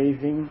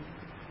raising,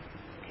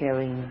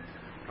 carrying,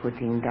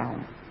 putting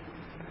down.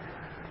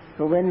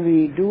 So when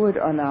we do it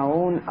on our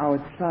own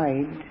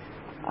outside,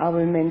 I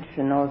will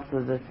mention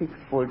also the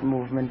sixfold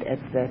movement at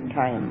that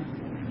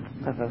time,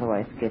 because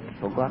otherwise it gets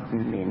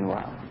forgotten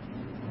meanwhile.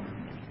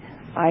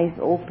 Eyes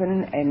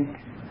open and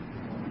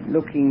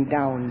looking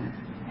down,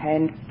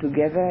 hands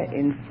together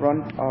in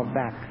front or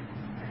back,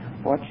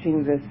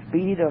 watching the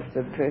speed of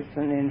the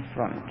person in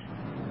front.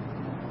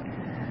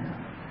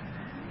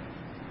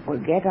 Well,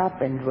 get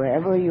up, and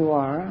wherever you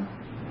are,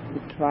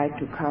 you try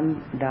to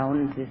come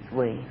down this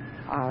way.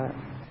 I'll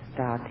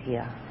start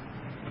here.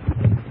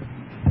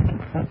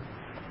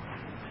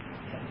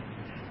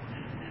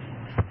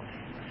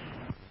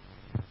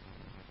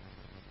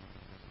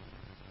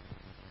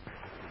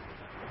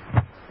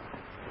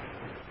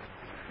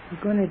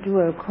 We're going to do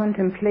a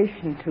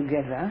contemplation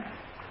together,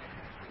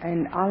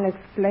 and I'll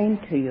explain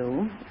to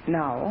you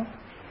now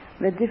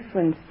the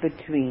difference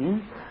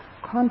between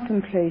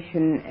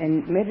contemplation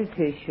and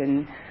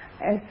meditation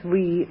as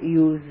we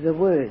use the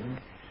words.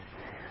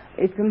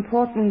 It's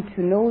important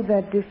to know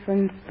that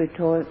difference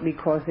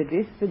because it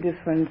is the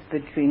difference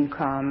between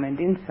calm and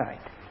insight.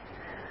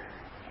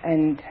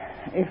 And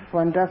if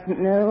one doesn't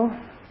know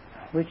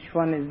which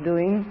one is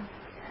doing,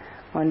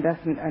 one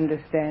doesn't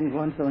understand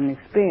one's own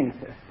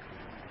experiences.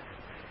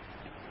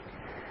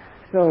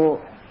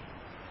 So,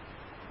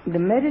 the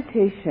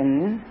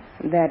meditation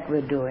that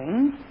we're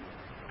doing,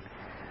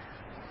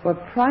 we're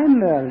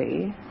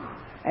primarily,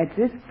 at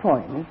this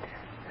point,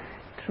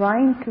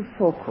 trying to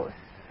focus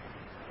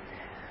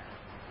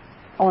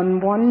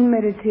on one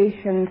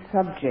meditation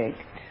subject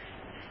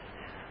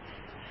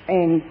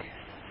and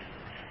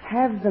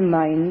have the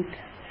mind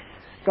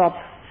stop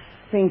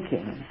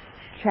thinking,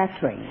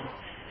 chattering,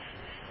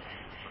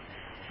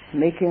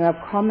 making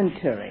up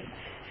commentary,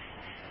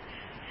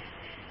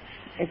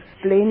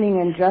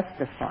 explaining and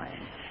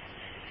justifying,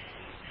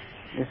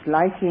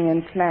 disliking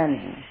and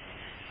planning.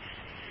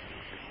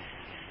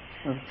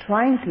 Of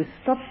trying to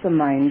stop the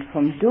mind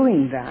from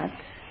doing that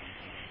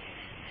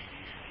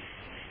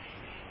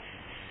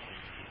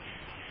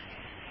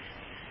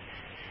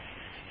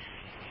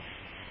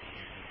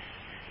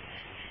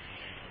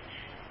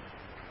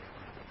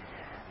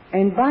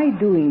and by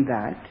doing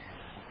that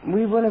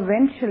we will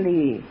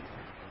eventually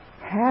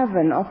have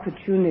an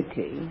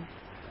opportunity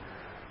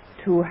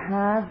to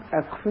have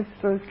a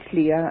crystal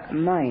clear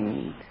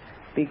mind,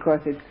 because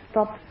it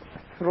stops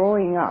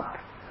throwing up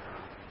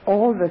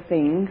all the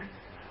things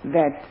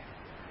that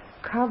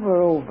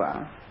cover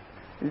over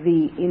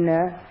the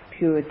inner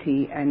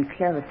purity and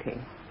clarity.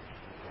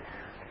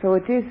 So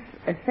it is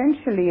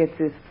essentially at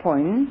this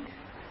point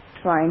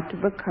trying to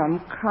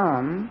become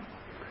calm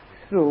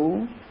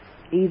through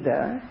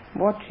either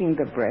watching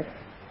the breath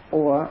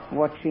or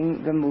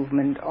watching the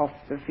movement of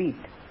the feet.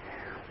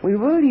 We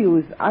will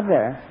use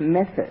other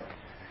methods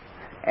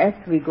as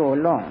we go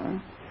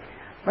along,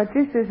 but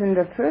this is in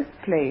the first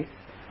place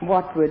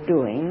what we're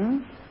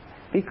doing,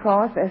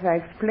 because, as I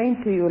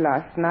explained to you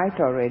last night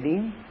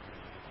already,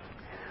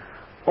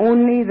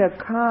 only the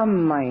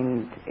calm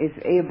mind is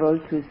able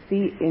to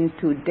see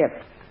into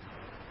depth.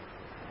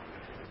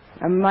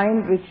 A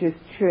mind which is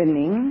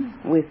churning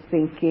with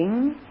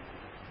thinking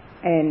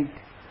and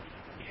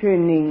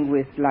churning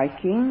with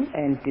liking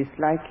and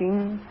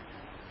disliking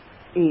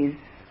is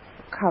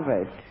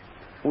covered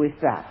with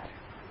that,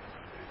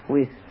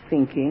 with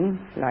thinking,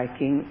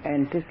 liking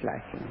and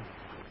disliking.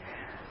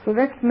 So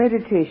that's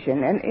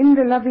meditation. And in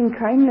the loving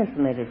kindness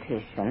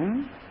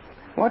meditation,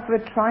 what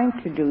we're trying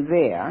to do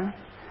there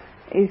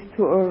is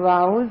to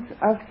arouse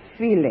a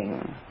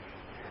feeling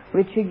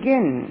which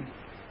again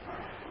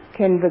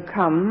can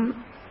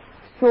become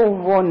so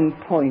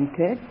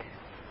one-pointed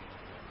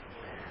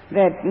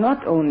that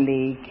not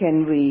only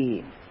can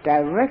we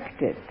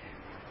direct it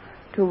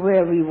to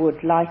where we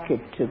would like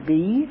it to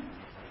be,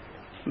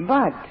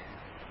 but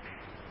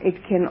it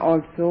can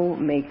also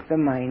make the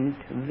mind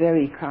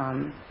very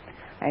calm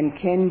and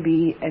can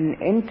be an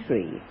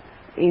entry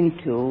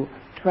into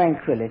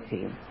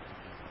tranquility.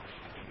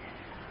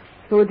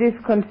 So it is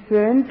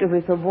concerned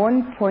with a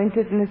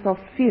one-pointedness of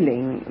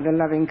feeling, the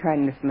loving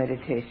kindness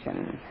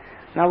meditation.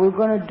 Now we're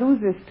going to do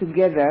this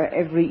together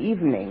every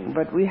evening,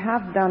 but we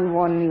have done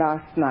one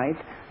last night,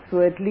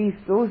 so at least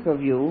those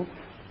of you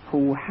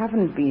who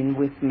haven't been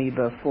with me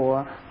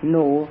before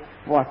know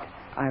what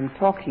I'm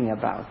talking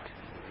about.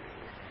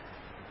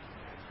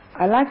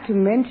 I like to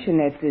mention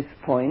at this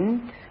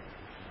point,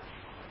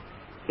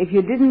 if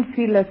you didn't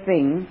feel a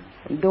thing,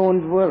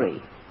 don't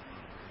worry.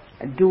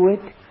 Do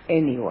it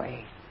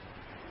anyway.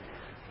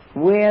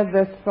 Where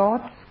the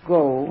thoughts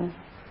go,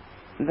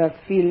 the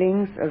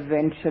feelings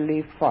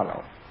eventually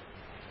follow.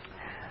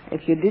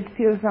 If you did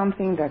feel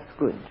something, that's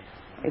good.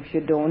 If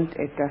you don't,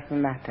 it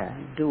doesn't matter.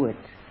 Do it.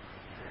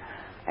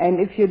 And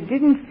if you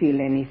didn't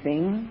feel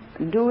anything,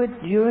 do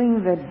it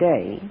during the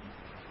day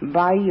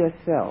by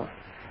yourself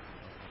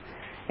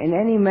in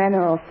any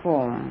manner or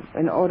form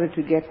in order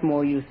to get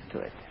more used to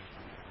it.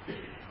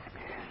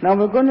 Now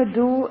we're going to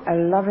do a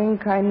loving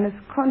kindness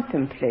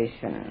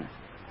contemplation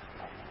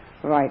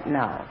right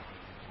now.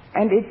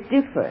 And it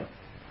differs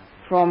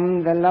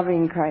from the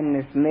loving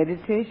kindness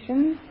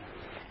meditation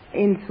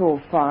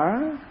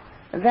insofar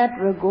that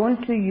we're going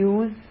to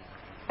use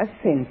a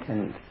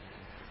sentence.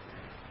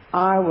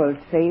 I will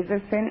say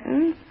the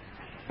sentence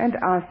and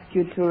ask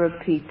you to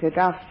repeat it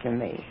after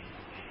me.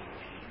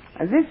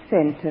 This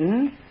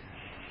sentence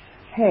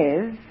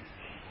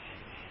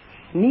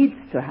needs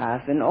to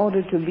have, in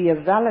order to be a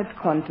valid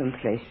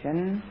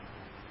contemplation,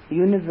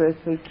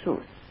 universal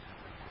truth.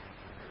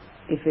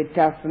 If it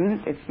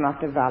doesn't, it's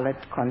not a valid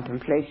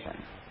contemplation.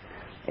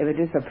 If it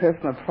is a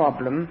personal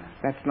problem,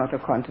 that's not a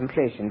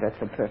contemplation,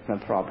 that's a personal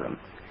problem.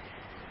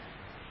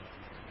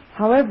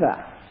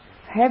 However,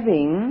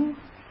 having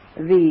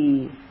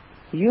the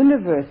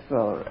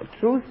universal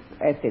truth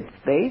at its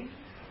base,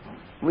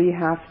 we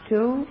have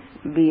to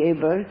be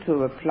able to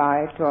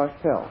reply to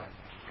ourselves.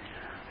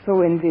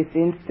 So in this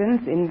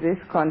instance, in this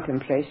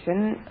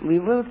contemplation, we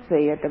will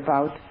say it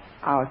about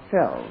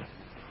ourselves.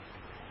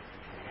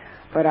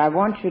 But I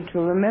want you to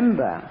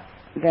remember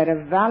that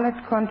a valid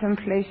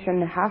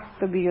contemplation has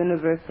to be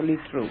universally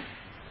true.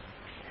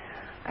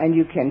 And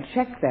you can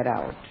check that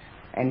out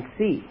and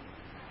see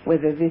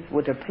whether this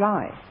would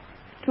apply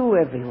to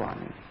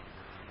everyone.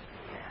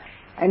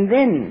 And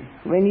then,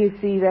 when you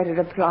see that it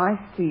applies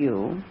to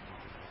you,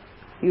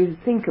 you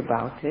think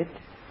about it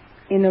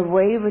in a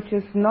way which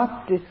is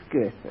not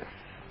discursive.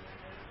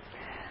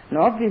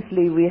 Now,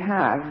 obviously, we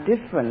have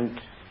different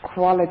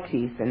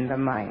qualities in the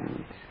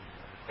mind.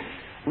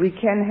 We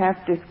can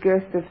have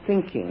discursive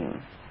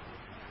thinking,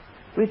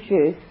 which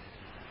is,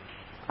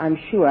 I'm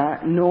sure,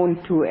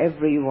 known to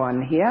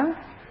everyone here,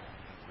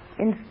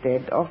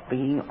 instead of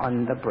being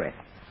on the breath.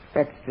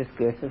 That's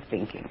discursive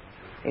thinking.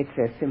 It's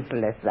as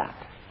simple as that.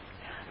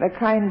 The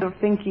kind of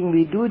thinking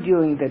we do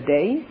during the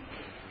day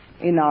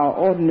in our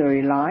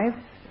ordinary lives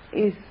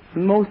is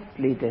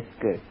mostly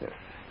discursive.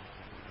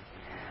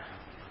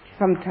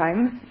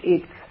 Sometimes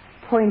it's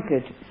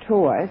pointed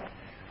towards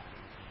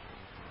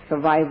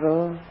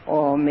survival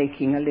or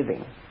making a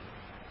living,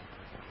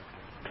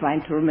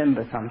 trying to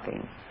remember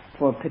something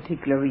for a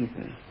particular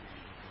reason.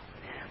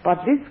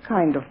 But this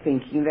kind of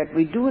thinking that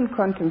we do in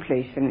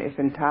contemplation is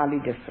entirely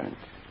different.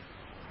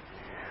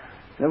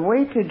 The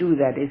way to do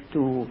that is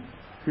to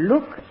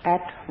look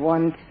at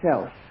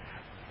oneself,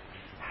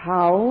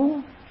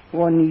 how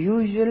one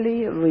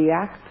usually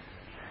reacts,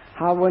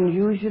 how one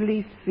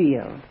usually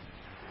feels,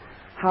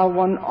 how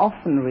one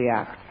often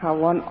reacts, how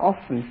one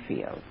often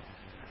feels,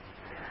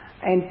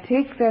 and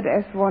take that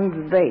as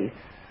one's base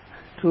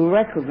to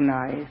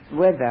recognize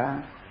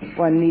whether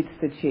one needs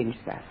to change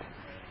that.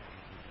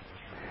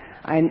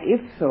 And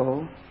if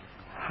so,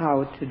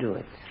 how to do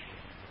it.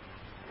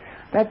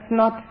 That's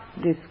not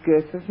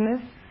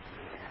discursiveness,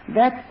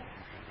 that's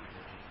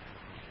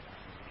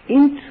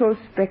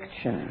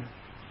introspection.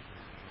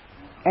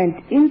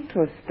 And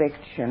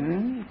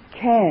introspection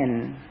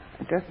can,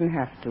 it doesn't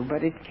have to,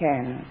 but it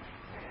can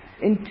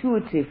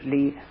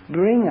intuitively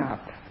bring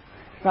up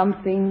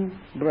something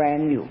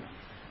brand new.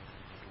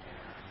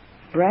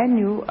 Brand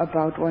new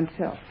about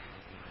oneself.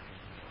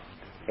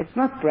 It's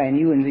not brand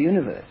new in the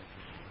universe.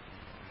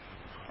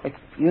 It's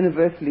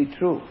universally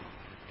true.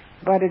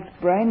 But it's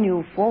brand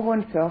new for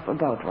oneself,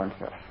 about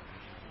oneself.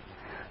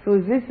 So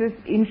this is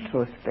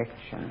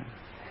introspection.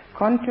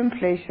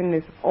 Contemplation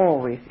is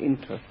always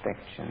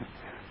introspection.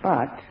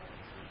 But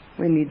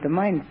we need the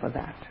mind for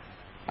that.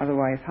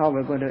 Otherwise, how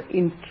are we going to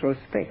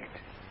introspect?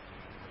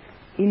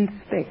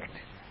 Inspect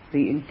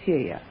the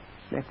interior.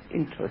 That's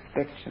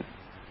introspection.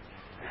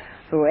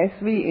 So as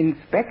we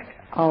inspect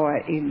our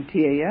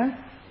interior,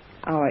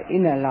 our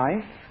inner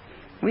life,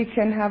 we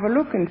can have a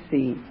look and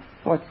see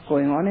what's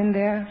going on in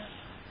there,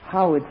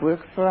 how it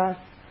works for us,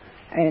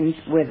 and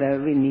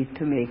whether we need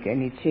to make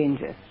any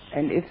changes.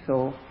 And if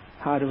so,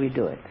 how do we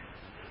do it?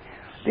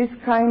 This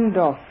kind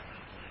of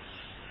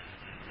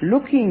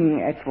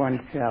looking at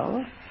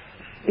oneself,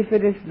 if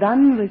it is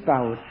done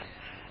without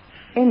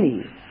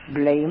any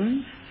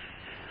blame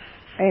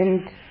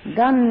and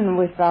done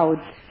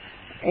without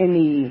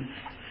any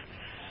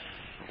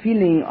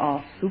feeling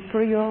of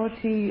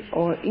superiority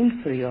or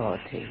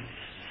inferiority,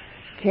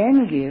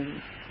 can give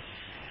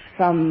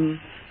some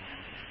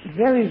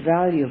very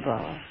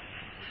valuable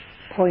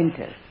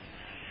pointers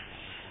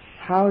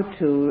how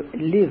to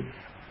live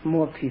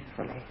more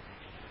peacefully.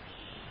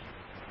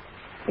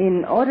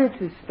 In order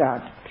to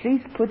start,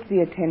 please put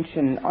the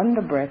attention on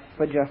the breath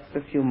for just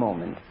a few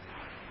moments.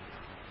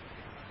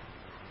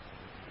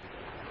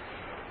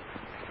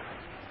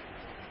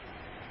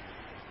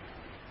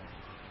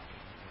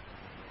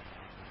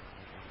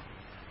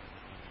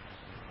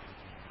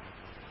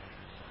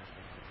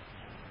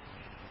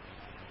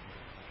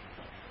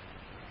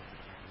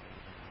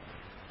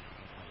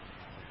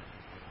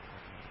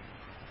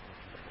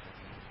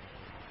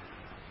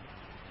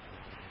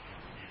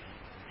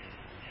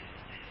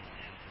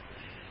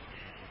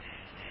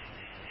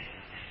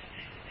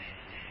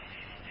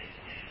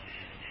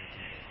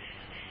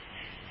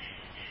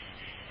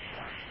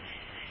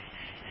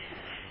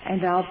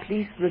 And now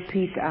please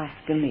repeat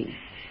after me.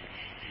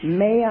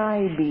 May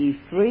I be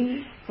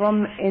free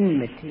from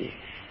enmity.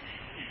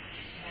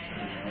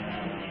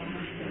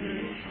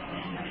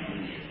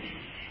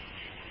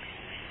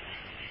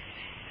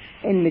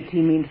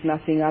 Enmity means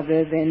nothing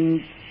other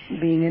than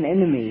being an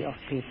enemy of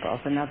people,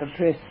 of another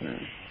person.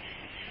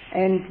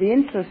 And the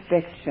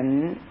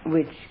introspection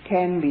which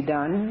can be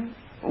done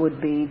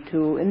would be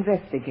to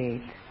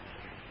investigate,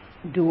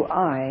 do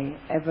I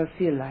ever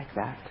feel like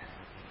that?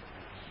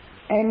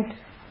 And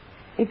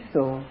if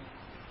so,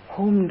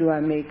 whom do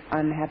I make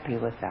unhappy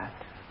with that?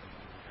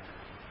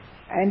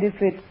 And if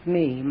it's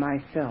me,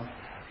 myself,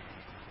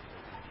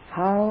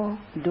 how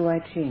do I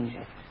change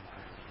it?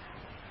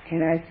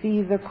 Can I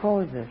see the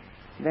causes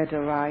that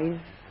arise?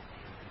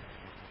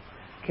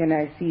 Can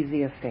I see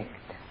the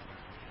effect?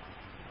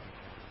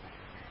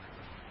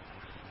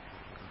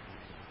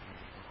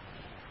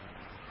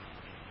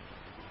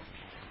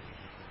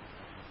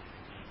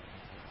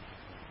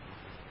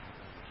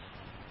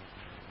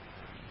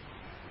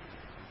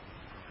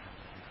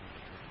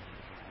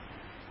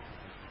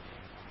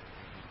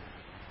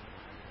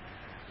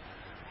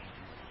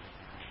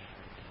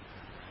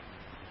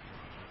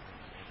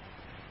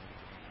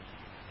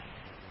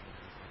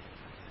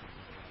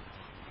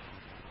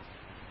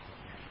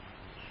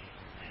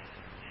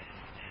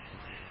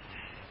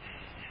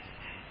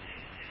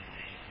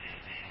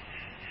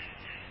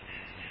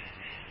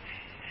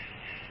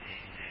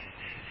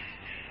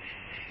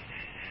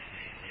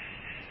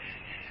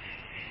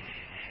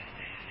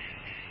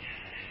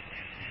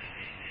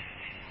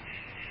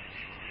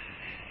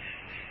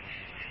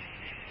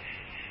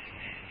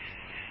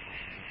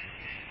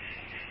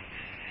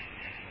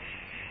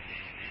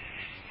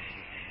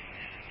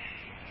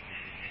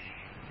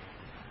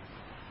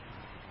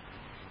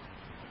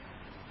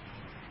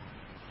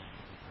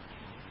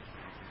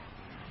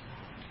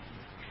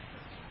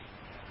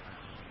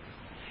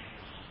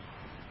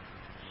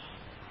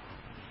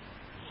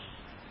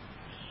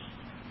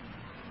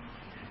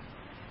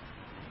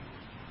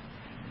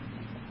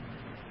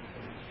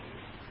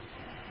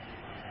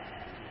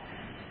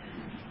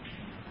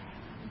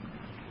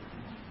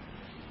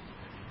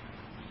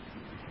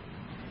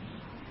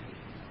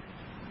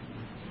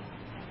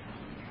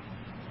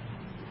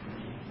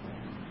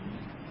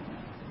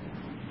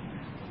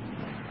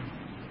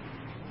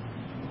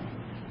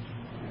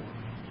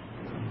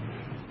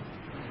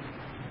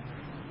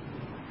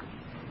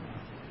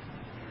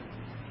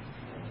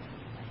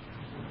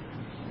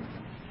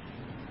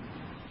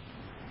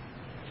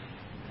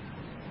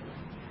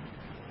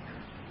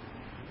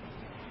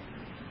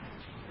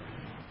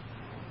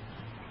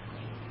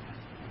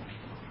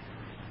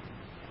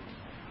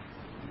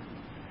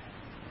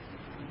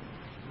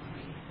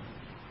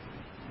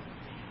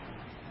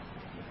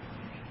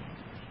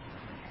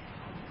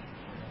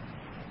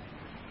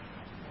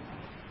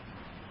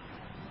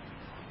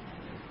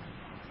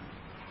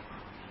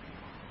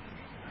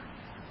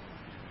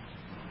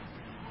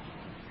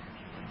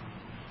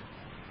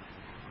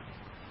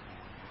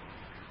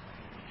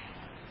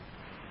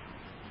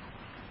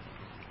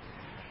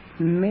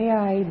 May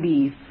I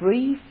be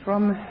free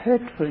from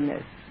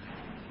hurtfulness.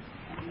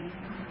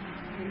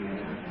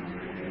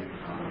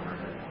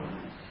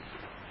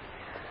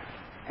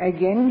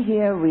 Again,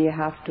 here we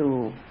have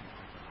to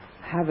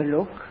have a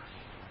look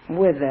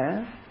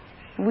whether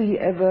we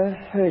ever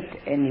hurt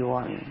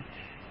anyone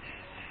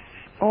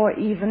or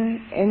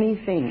even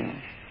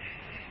anything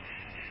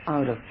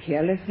out of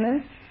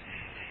carelessness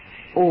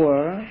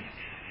or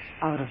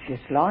out of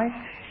dislike,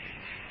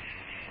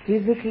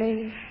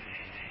 physically,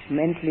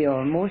 mentally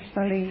or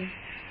emotionally,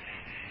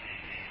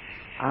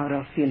 out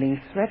of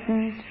feeling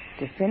threatened,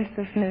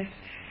 defensiveness,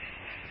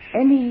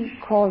 any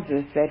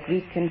causes that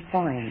we can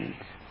find.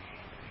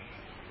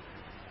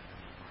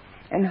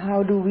 And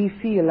how do we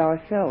feel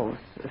ourselves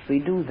if we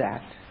do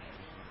that?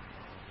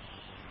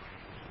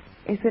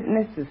 Is it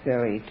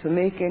necessary to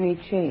make any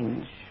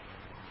change?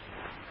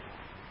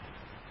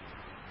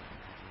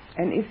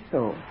 And if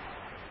so,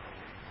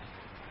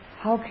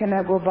 how can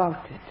I go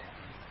about it?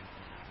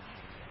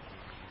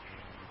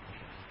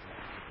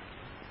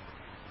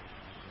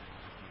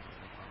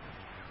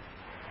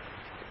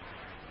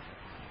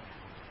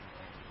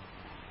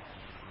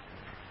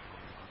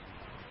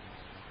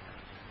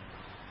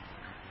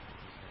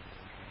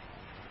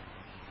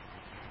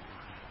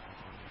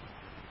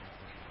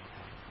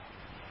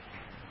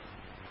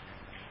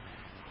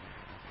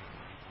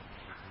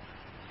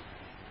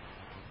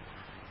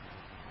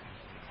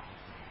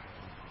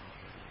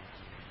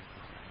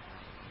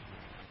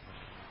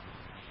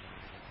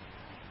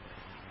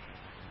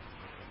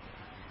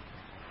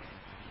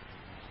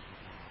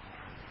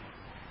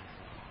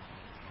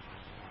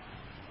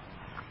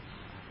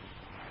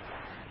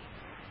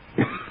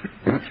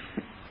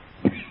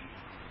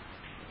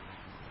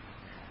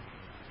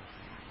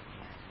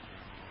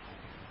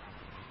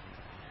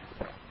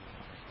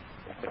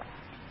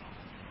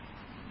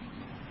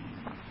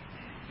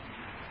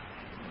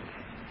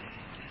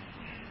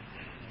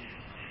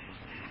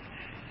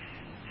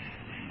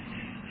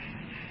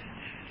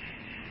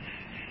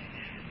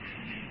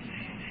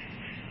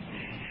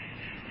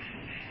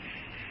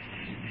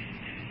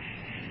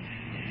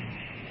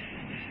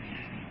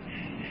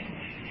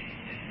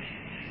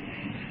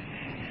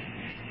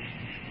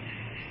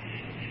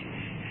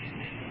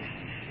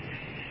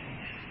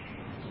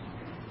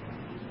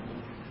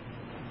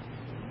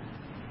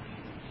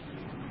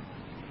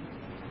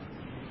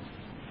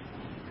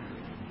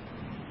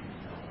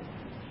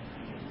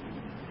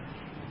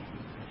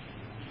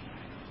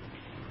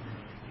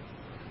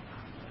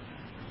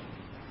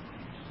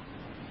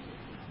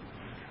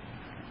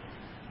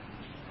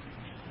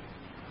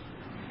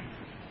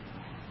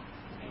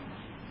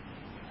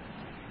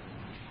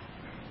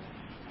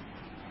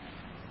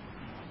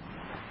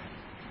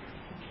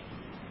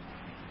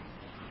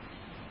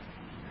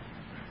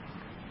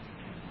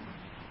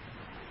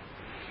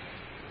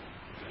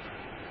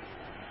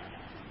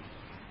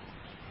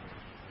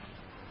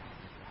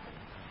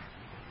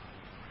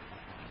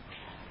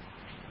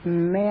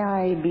 May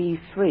I be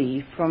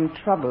free from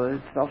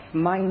troubles of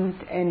mind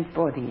and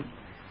body.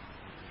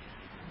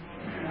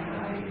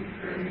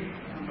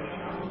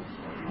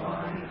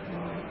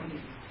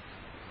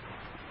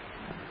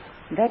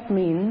 That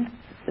means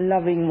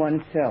loving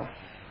oneself.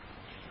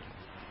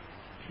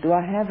 Do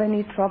I have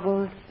any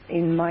troubles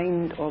in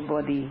mind or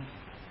body?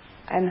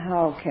 And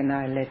how can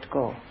I let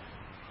go?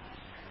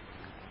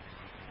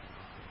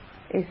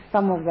 Is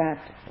some of that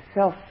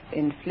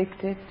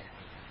self-inflicted?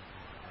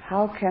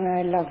 How can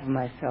I love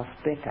myself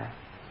better?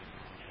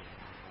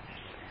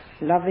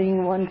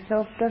 Loving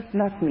oneself does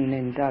not mean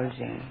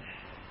indulging.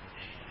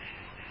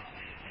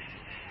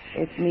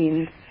 It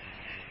means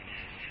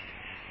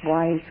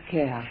wise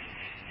care.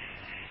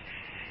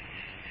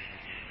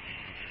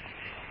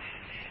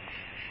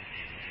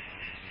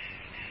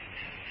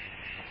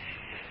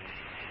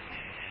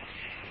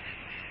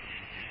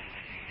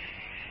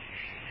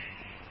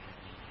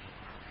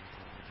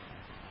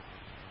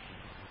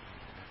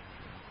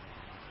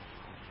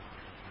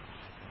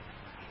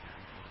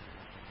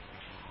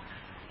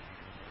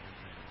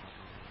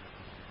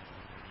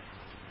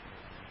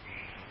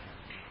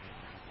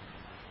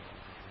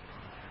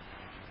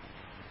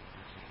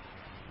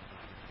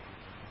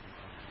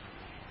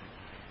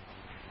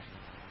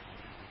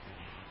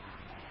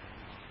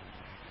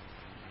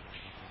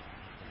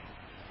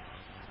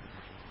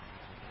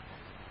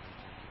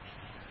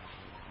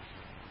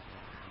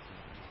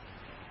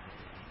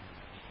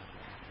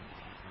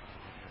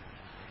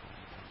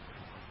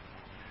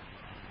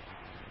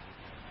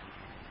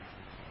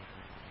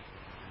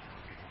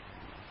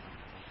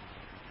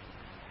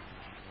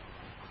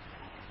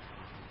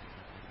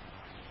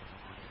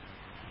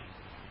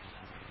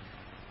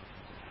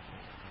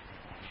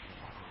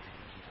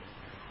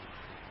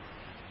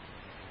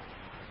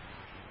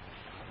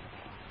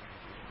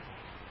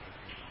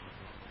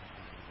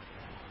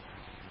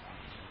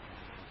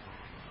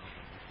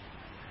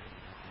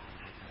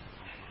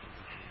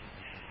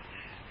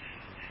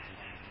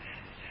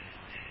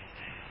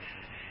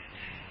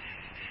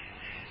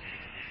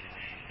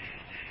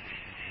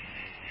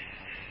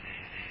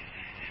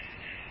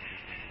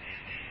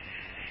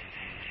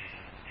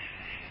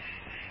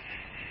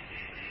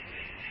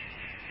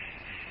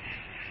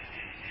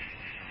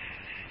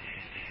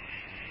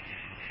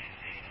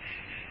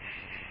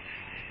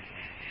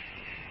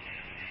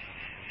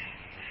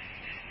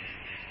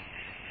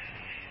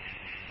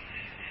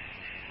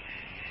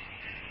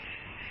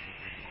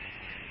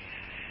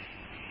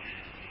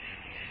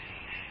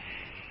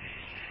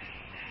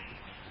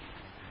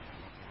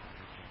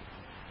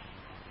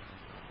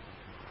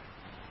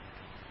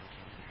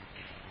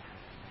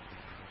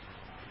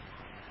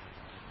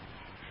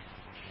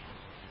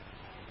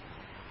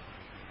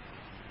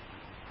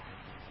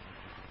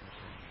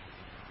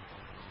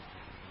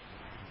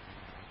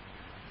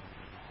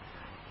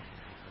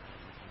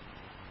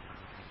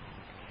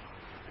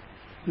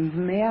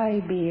 May I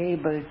be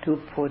able to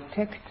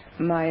protect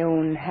my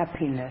own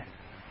happiness.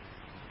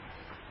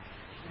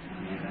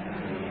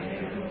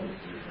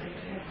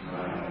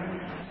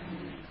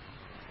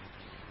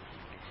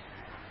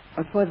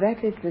 For that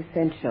it's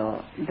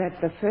essential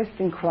that the first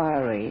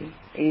inquiry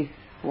is,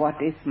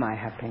 what is my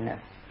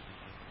happiness?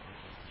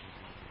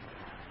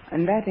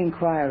 And that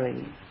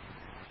inquiry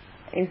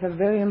is a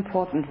very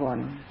important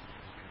one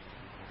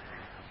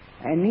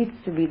and needs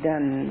to be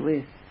done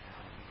with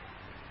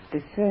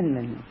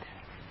discernment.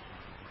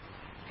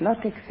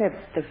 Not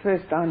accept the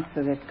first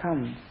answer that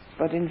comes,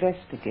 but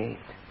investigate.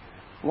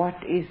 What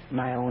is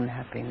my own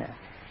happiness?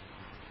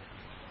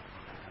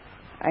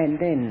 And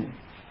then,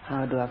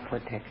 how do I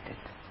protect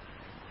it?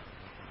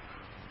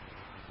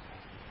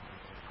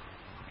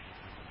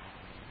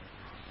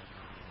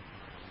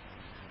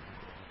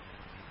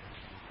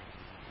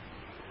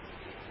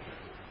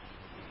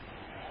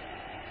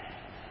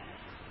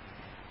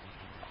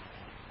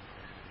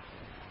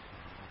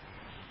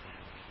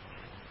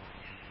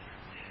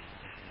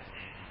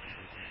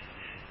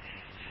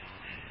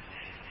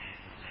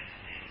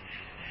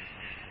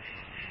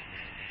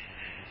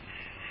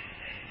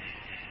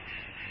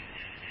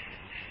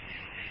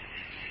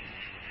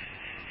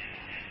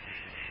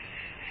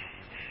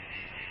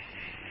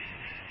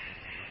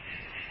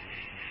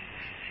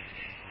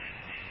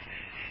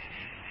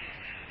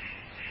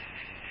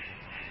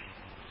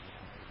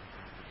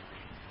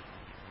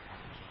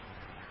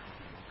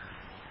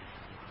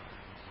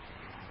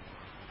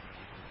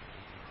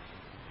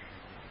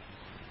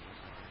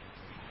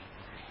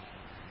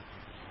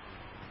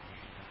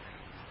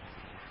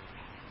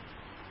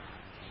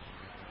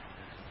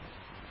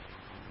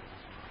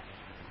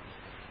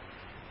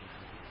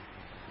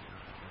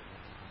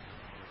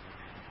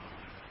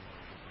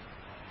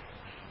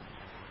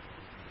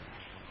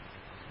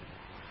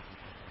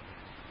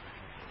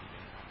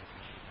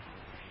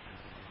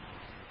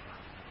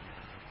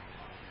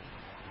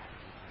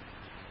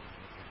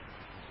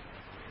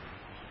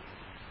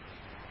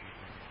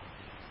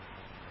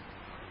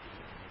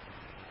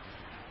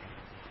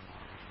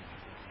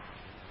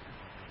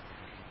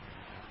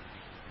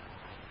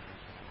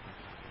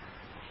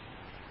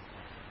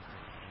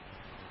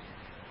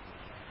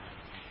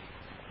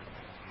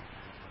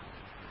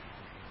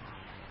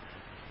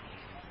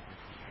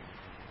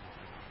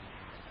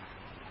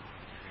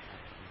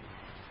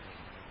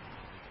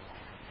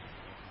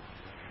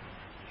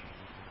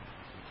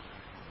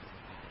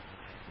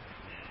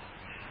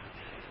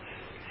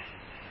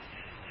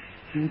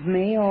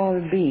 May all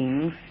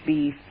beings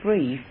be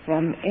free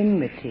from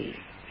enmity.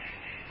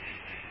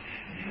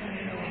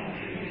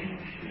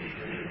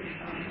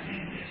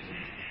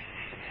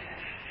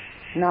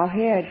 Now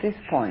here at this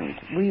point,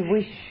 we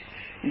wish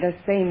the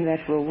same that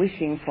we're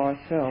wishing for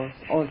ourselves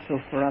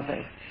also for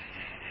others.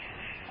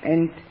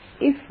 And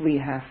if we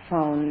have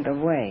found a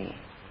way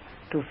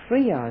to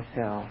free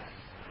ourselves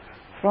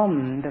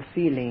from the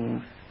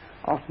feelings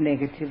of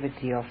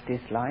negativity, of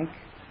dislike,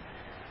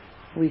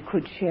 we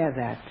could share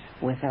that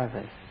with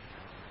others.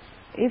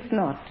 If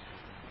not,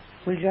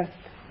 we'll just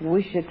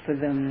wish it for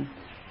them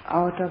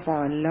out of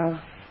our love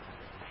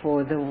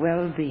for the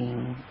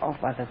well-being of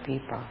other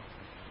people.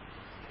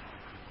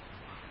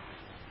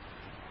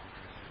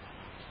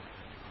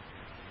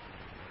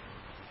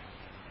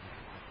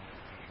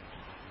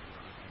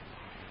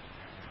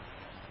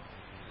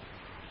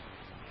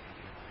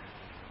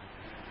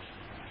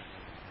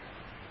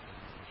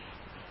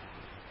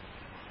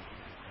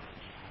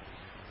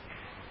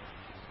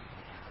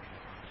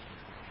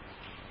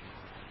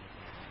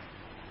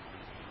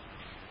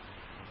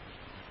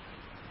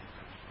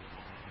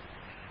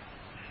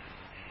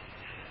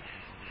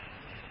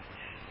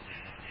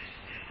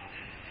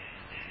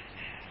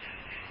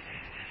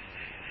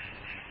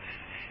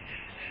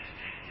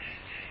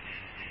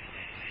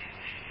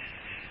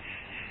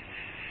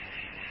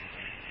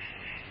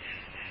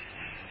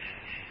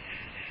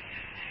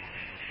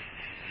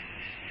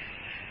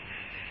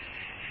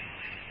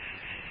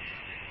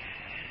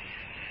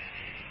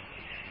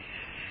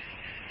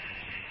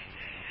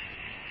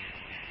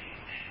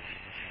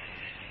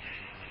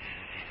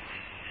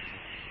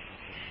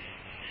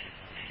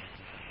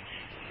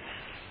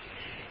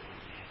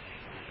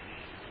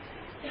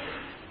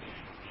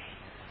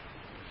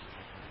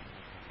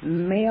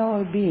 May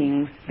all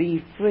beings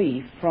be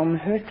free from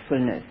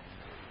hurtfulness.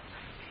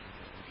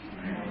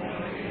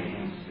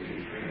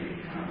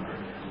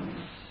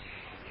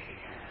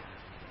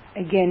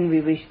 Again,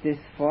 we wish this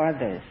for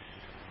others,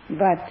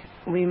 but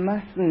we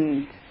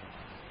mustn't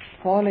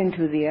fall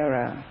into the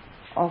error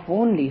of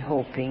only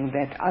hoping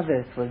that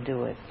others will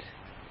do it.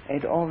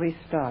 It always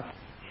starts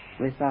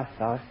with us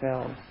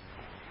ourselves.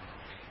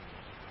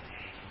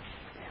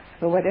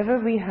 So whatever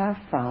we have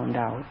found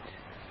out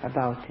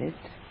about it,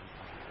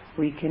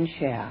 we can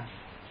share.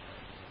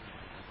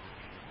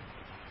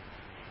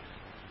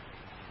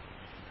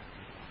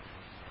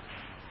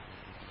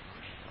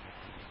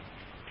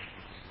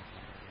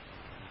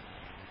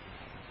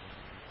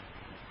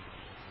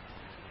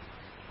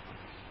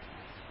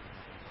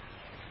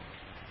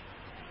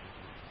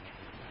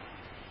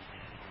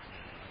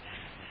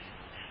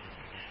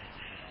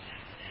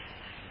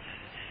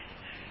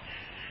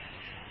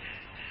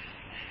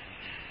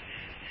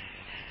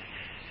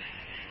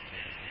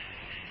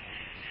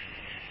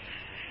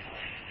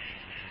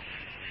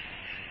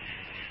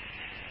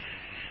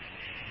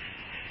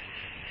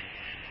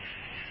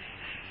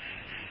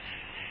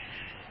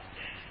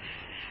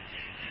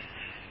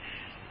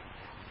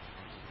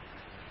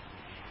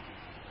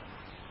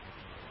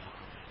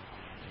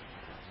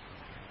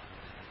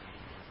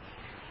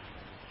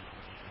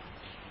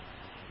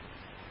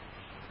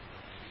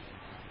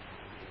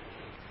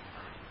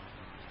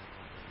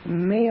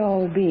 May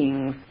all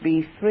beings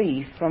be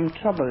free from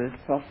troubles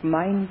of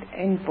mind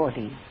and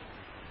body.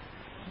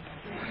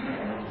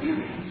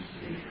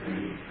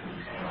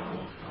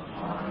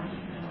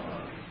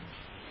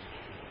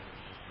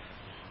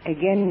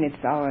 Again,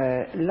 it's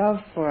our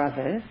love for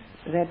others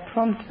that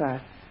prompts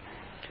us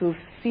to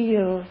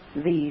feel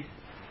these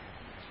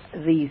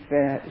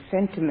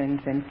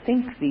sentiments and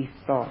think these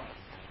thoughts.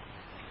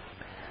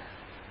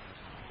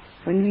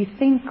 When we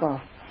think of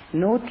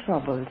no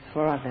troubles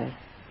for others,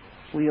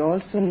 we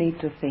also need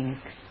to think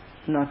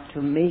not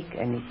to make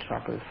any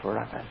trouble for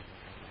others.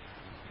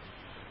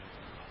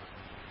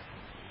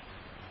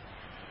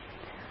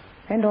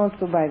 And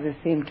also by the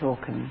same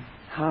token,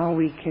 how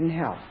we can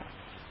help.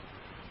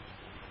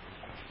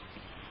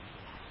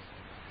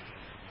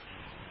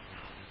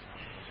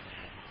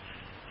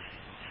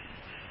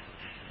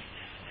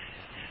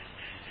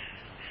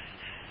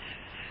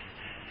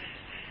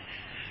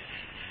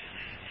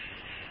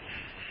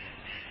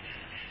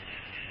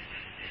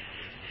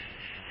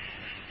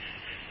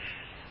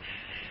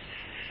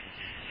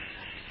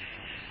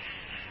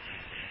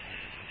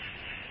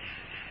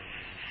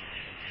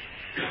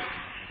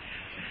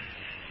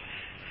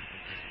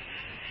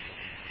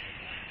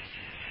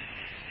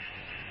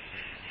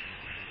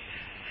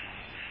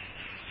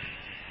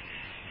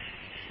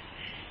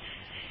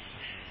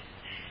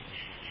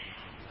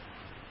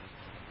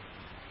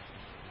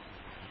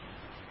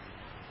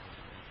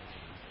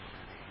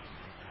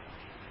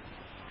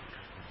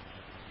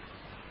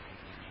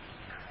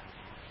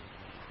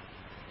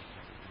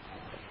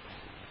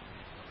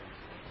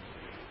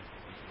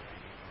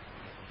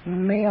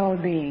 May all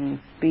beings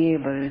be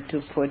able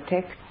to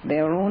protect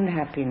their own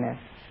happiness.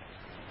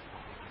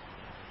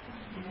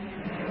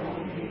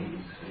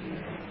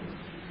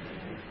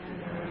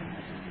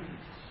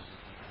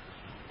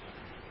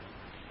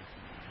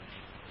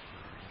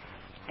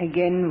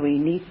 Again, we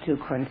need to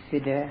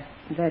consider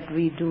that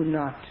we do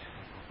not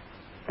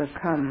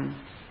become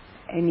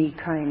any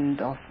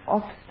kind of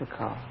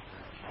obstacle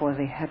for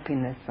the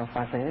happiness of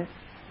others.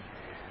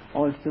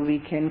 Also, we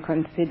can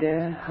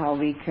consider how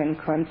we can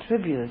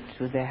contribute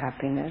to their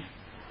happiness,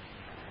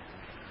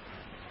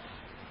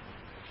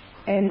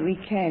 and we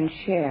can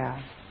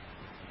share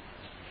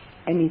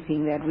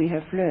anything that we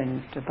have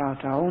learned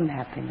about our own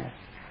happiness.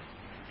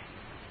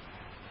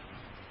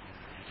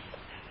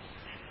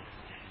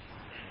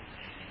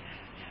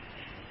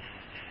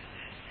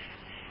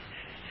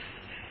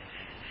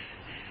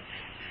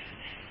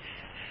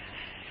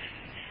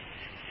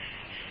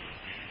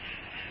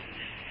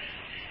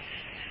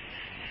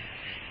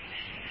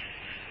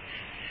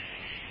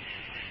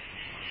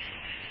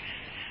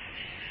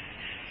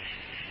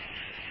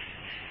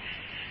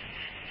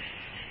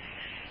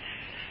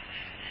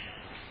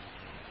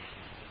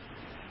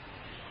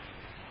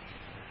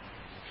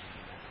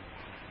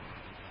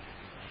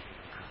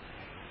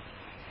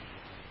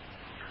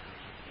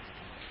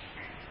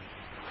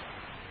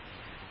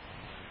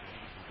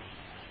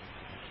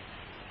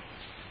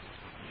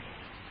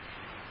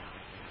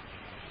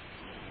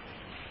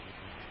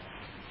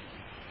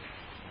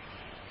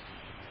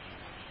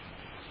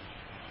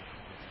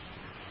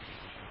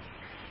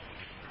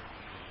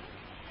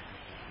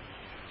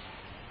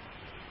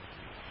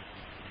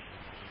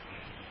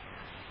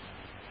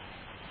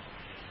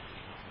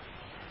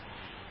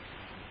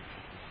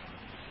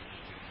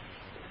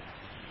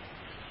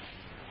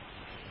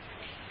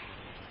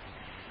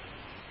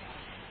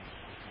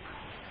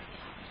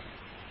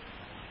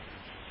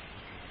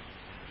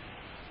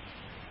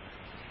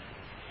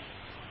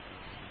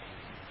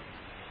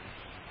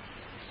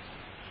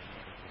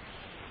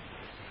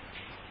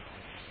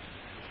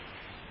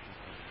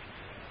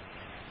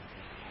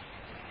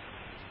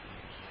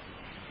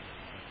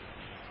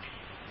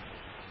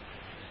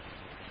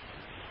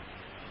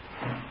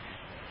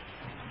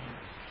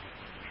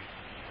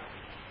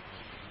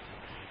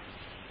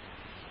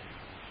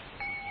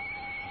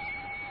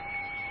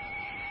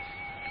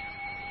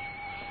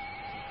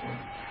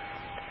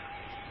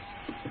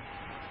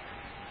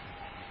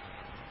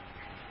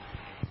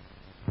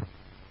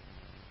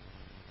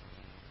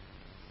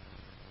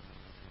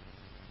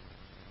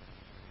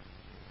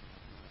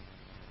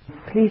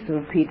 Please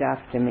repeat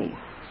after me.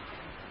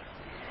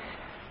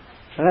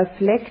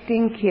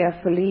 Reflecting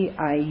carefully,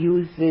 I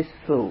use this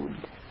food.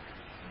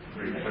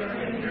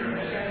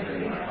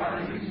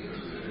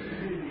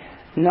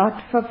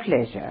 Not for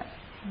pleasure.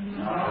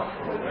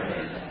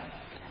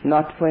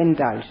 Not for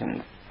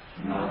indulgence.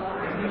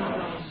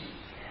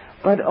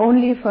 But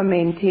only for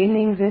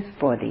maintaining this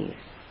body.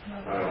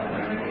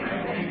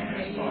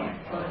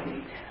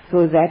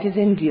 So that it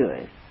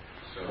endures.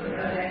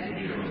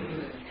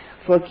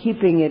 For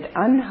keeping it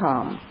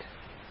unharmed,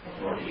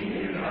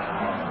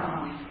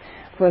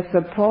 for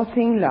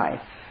supporting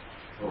life,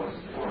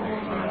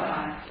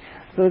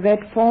 so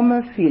that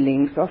former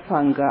feelings of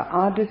hunger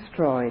are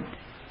destroyed,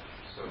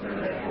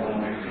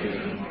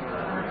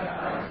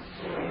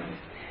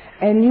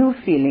 and new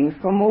feelings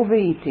from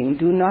overeating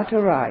do not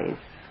arise.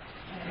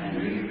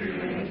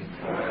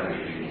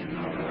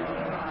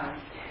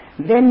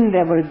 then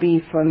there will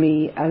be for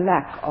me a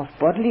lack of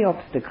bodily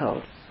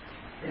obstacles.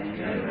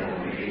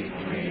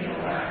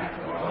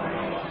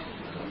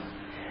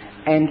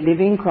 And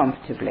living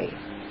comfortably.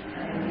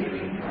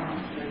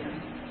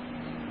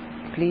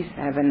 Please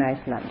have a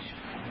nice lunch.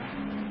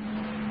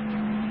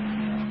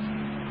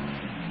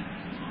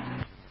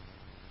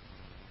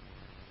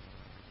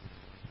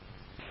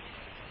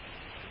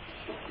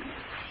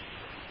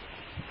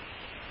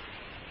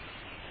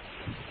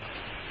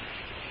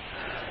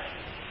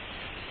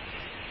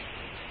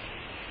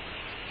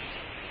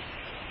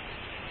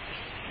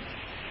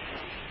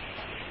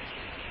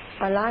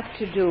 I like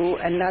to do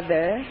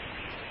another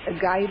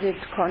guided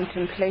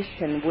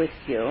contemplation with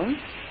you,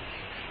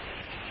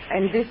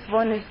 and this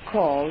one is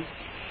called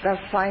the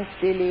 5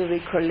 Daily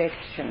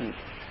Recollections.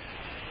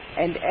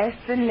 And as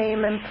the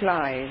name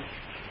implies,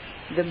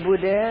 the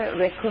Buddha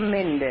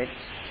recommended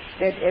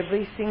that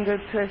every single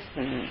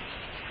person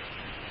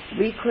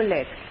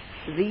recollects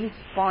these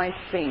 5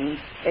 things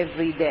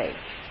every day.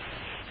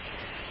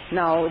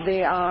 Now,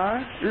 they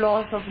are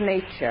laws of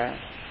nature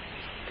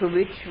to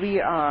which we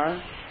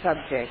are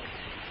subject.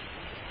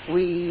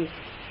 We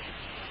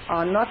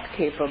are not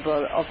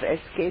capable of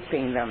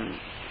escaping them.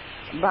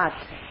 But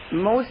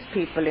most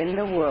people in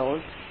the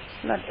world,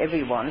 not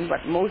everyone,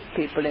 but most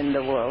people in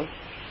the world,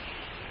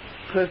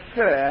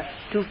 prefer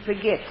to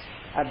forget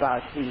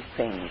about these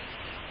things.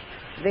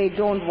 They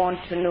don't want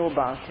to know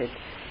about it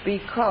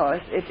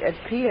because it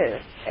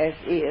appears as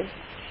if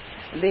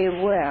they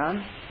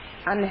were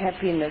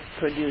unhappiness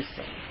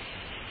producing.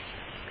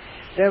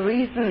 The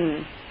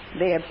reason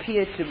they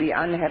appear to be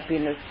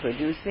unhappiness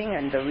producing,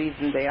 and the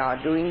reason they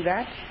are doing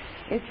that,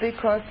 is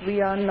because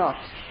we are not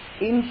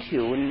in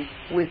tune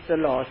with the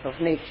laws of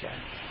nature.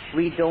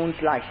 We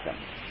don't like them,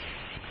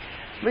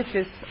 which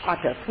is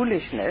utter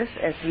foolishness,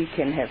 as we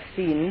can have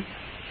seen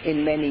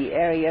in many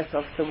areas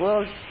of the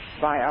world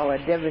by our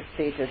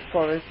devastated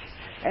forests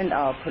and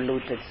our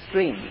polluted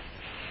streams.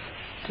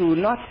 To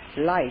not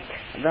like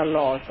the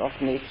laws of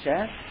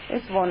nature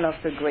is one of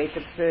the great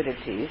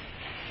absurdities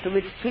to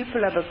which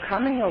people are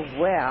becoming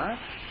aware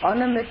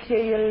on a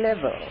material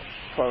level,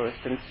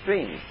 forests and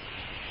streams.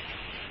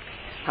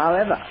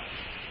 However,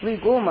 we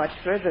go much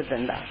further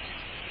than that.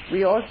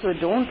 We also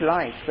don't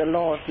like the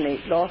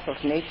laws of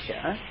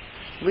nature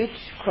which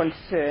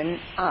concern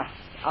us,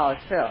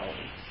 ourselves.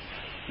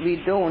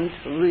 We don't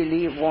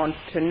really want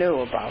to know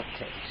about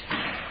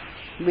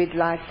it. We'd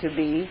like to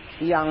be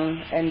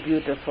young and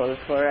beautiful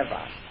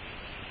forever.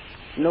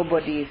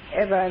 Nobody's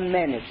ever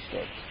managed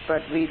it,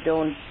 but we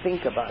don't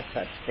think about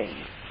such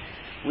things.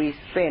 We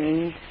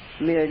spend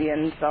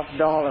millions of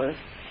dollars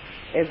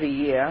every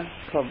year,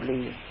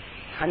 probably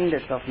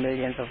hundreds of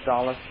millions of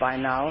dollars by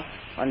now,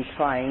 on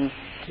trying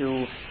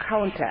to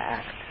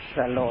counteract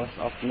the laws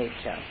of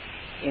nature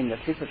in the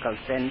physical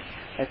sense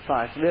as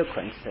far as we're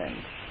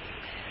concerned.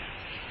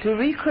 To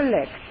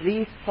recollect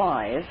these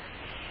 5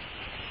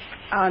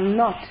 are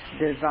not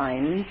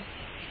designed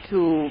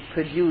to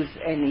produce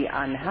any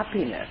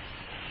unhappiness.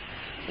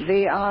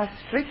 They are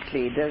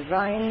strictly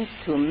designed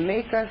to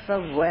make us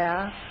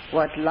aware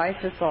what life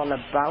is all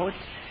about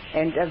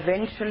and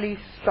eventually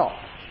stop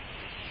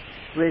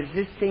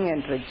resisting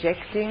and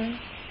rejecting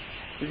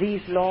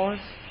these laws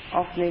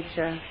of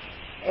nature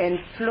and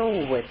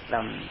flow with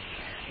them.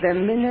 The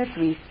minute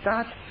we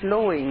start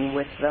flowing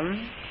with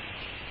them,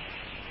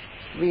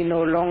 we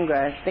no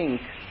longer think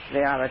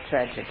they are a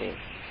tragedy.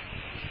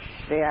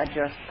 They are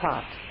just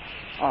part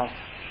of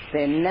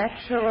the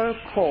natural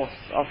course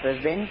of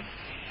events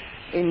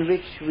in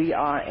which we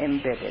are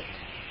embedded.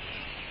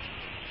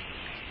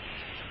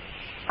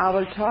 I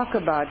will talk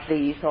about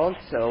these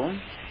also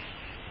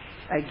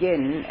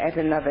again at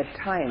another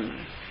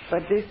time,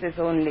 but this is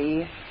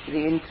only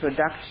the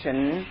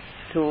introduction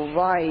to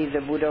why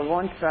the Buddha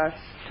wants us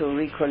to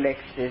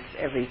recollect this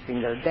every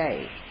single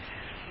day.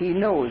 He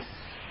knows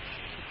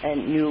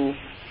and knew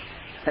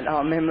that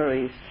our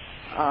memories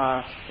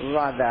are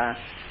rather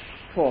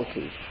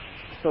faulty,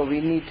 so we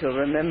need to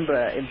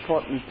remember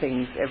important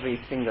things every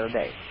single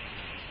day.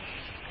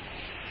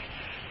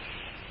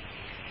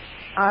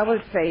 I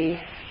will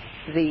say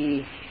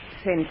the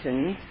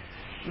sentence,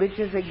 which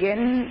is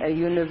again a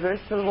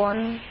universal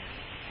one,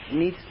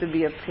 needs to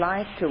be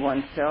applied to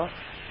oneself,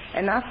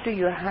 and after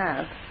you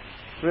have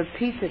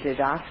repeated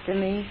it after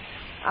me,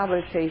 I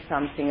will say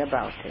something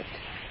about it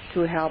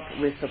to help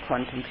with the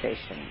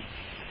contemplation.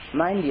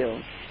 Mind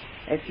you,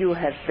 if you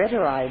have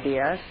better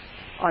ideas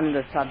on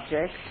the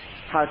subject,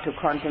 how to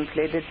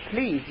contemplate it,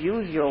 please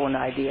use your own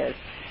ideas.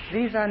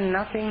 These are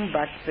nothing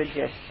but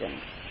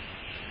suggestions.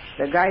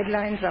 The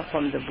guidelines are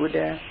from the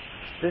Buddha.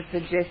 The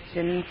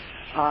suggestions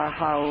are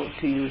how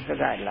to use the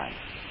guidelines.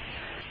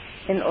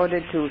 In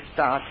order to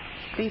start,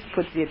 please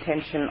put the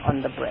attention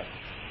on the breath.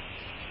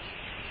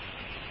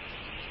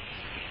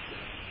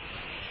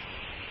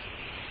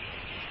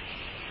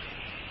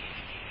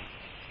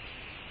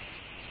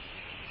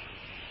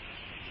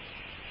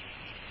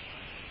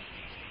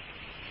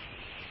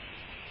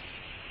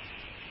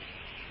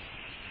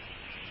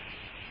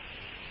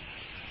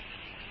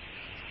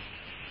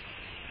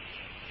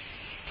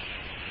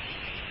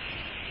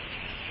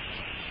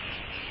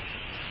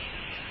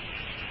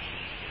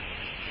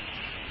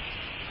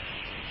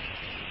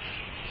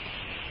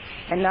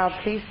 And now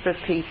please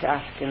repeat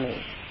after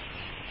me.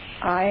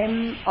 I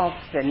am of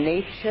the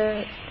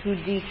nature to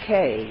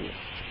decay.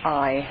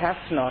 I have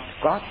not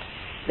got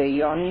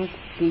beyond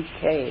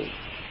decay.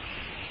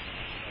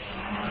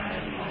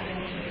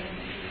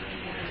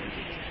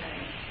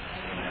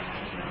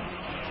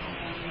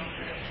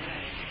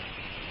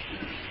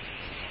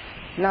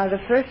 Now the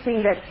first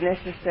thing that's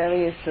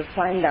necessary is to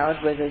find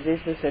out whether this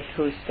is a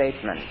true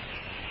statement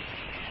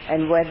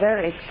and whether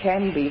it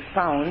can be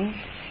found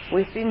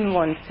within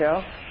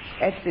oneself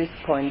at this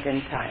point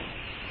in time,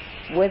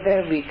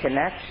 whether we can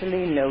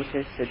actually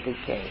notice the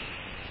decay.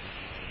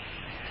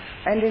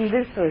 And in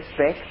this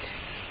respect,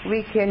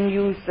 we can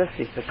use the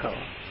physical,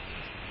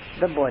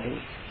 the body.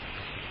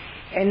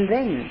 And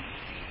then,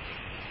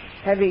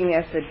 having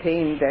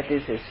ascertained that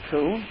this is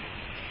true,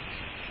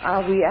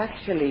 are we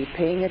actually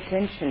paying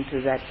attention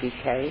to that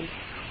decay?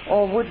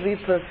 Or would we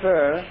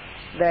prefer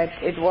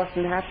that it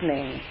wasn't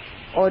happening?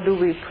 Or do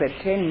we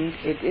pretend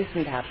it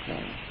isn't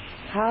happening?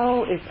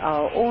 How is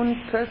our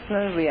own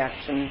personal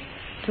reaction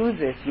to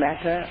this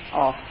matter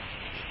of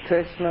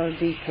personal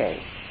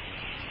decay?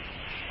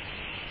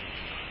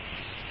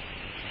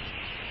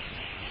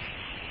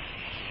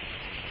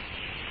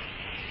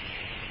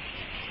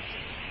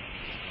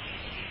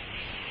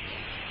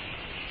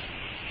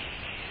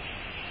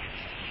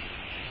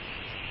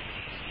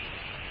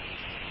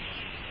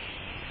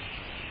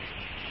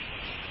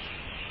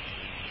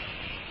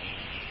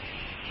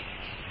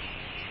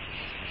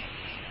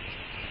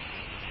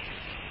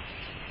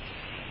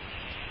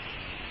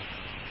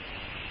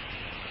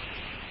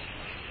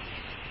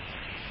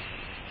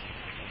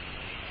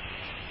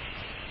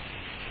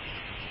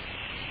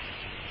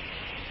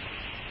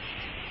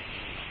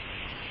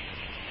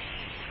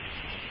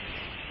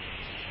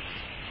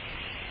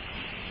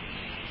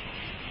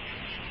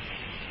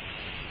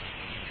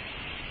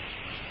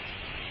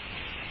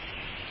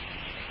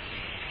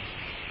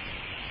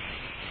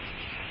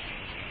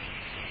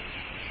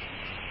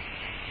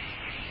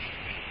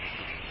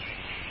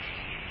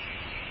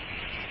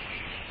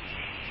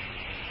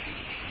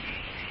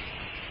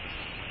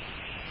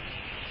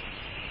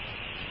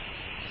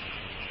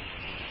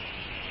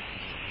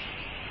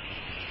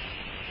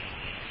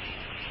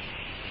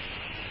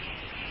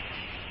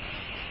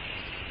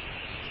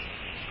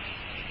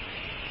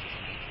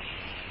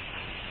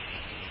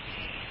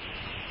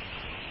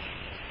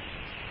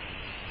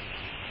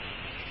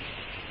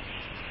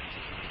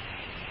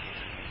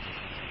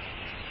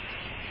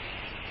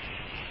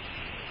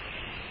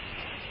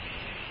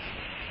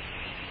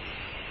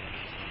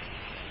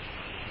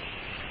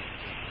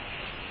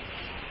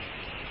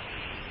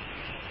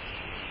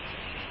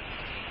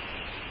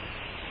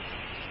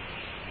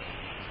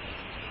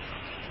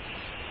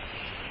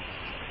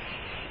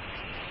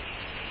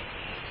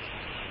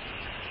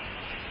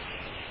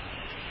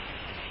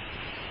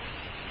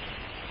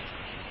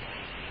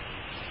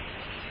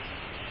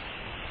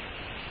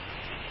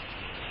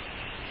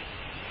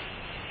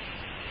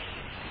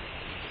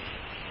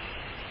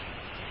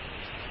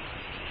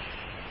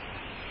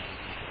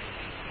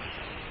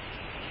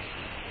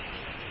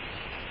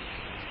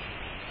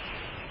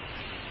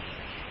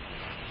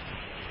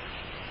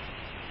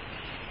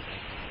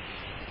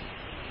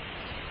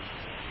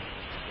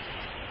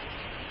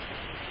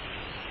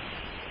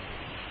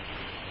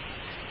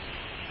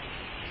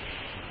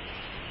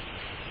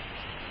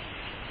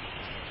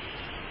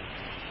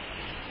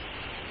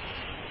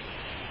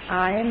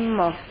 I am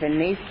of the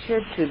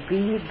nature to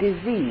be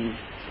disease.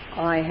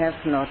 I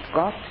have not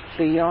got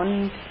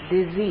beyond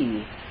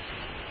disease.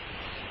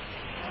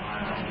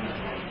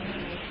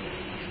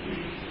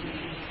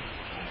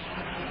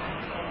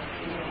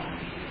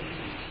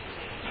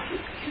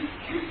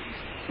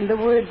 The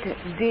word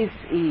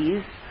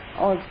dis-ease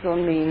also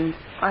means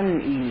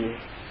unease,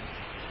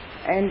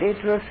 and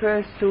it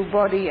refers to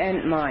body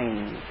and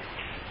mind.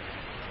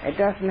 It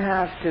doesn't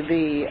have to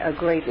be a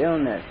great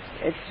illness.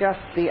 It's just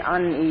the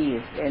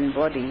unease in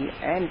body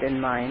and in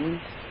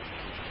mind.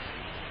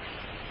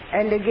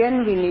 And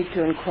again we need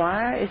to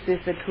inquire, is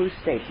this a true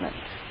statement?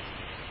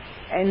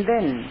 And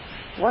then,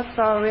 what's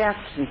our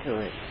reaction to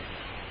it?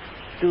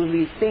 Do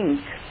we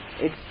think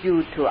it's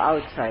due to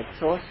outside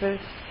sources?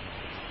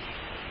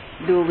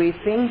 Do we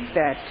think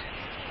that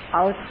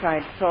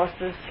outside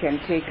sources can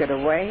take it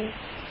away?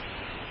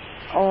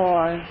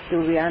 Or do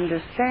we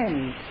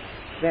understand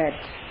that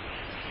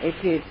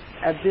it is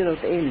a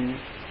built-in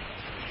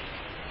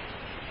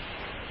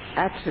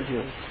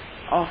attribute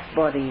of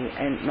body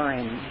and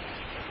mind?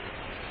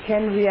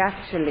 Can we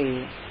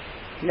actually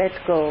let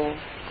go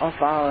of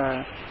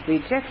our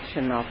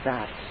rejection of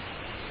that?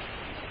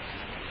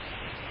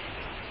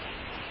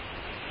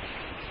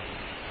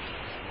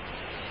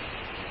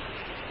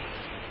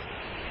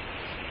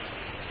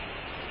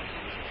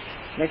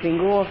 Letting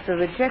go of the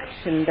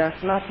rejection does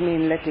not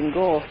mean letting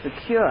go of the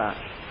cure,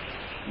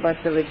 but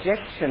the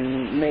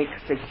rejection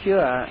makes the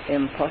cure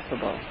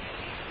impossible.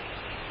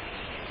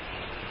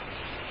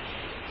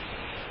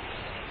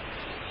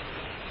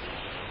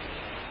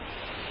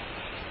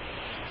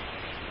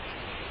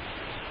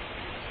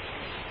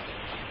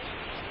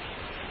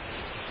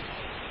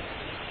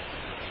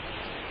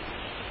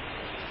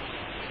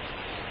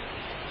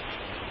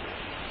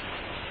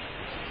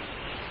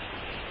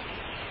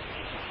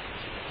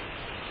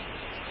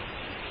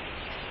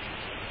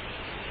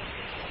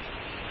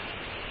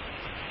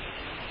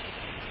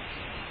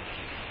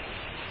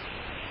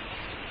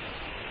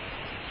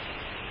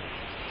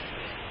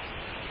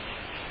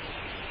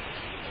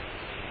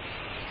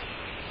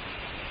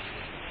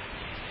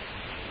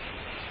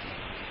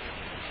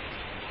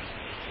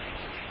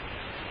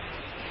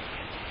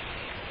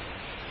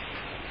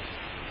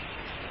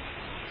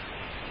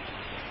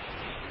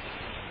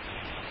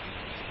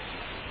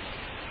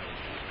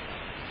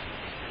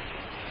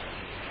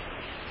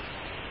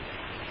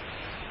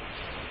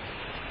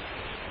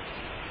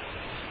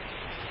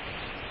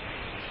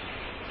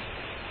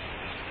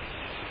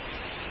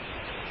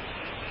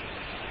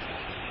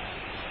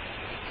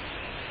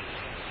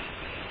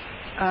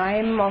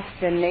 I'm of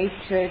the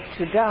nature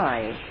to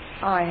die.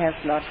 I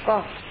have not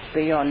got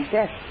beyond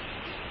death.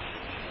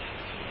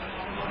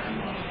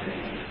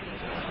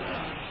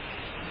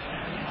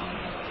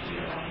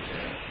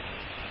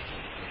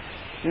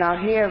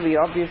 Now here we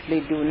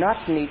obviously do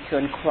not need to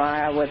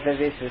inquire whether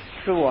this is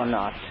true or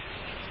not.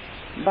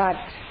 But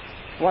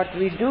what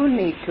we do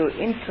need to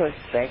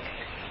introspect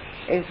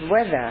is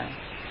whether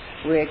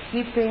we're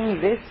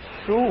keeping this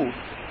truth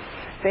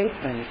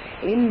statement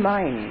in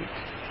mind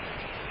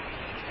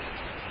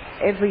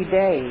every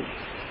day,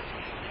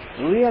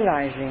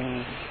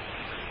 realizing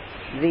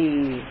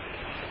the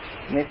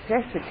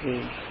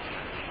necessity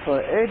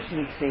for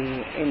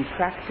urgency in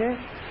practice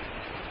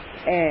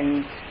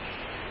and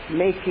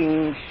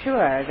making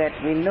sure that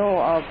we know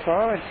our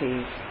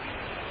priorities.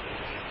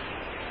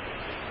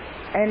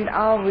 And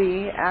are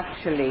we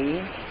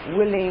actually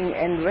willing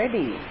and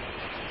ready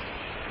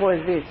for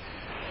this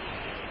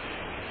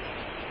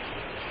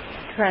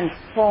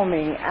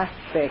transforming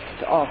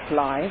aspect of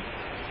life?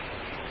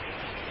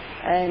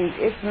 And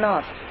if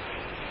not,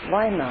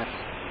 why not?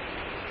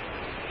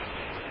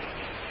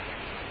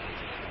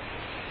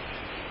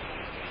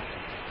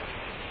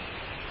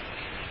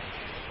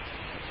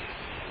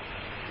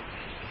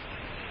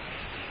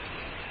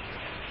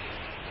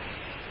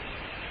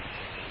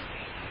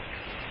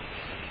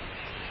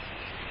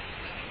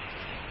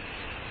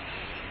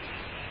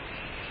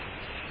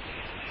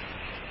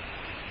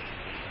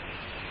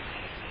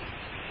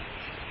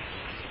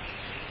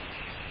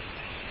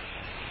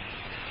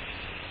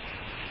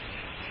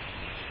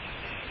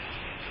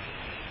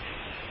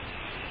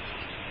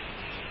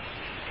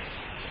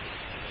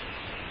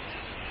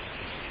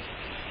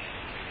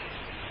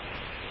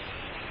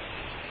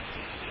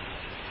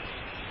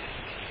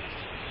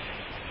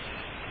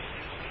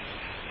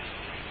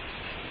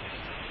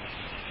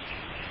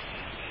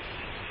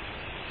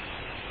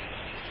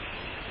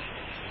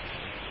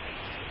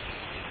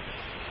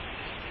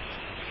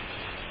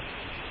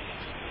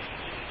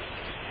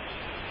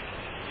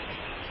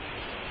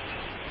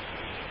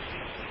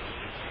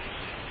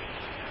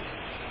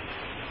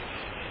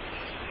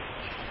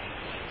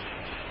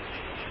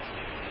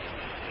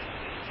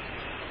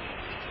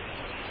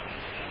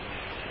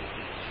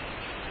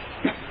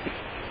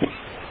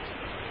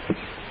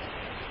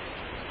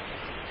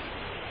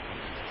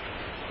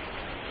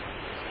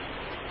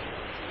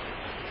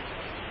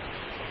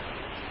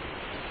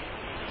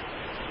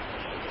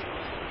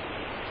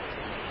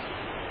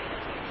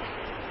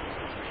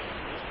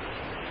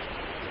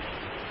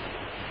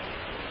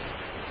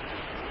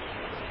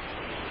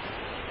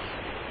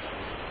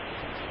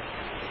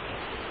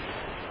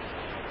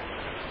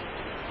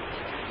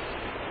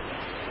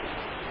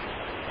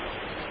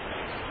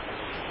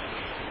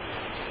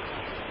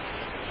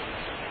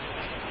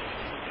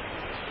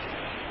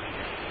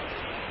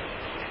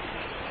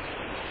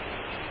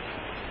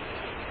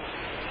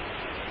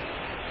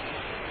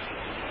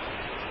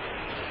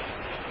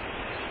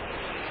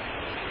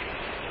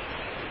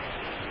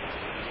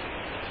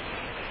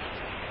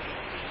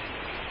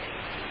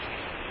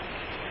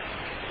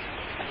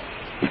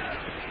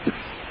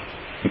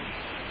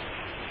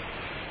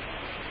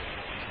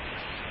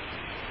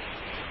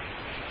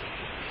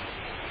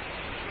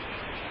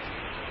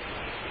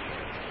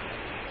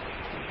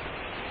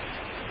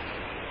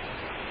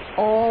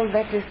 All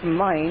that is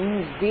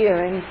mine,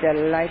 dear and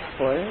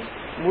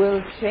delightful,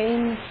 will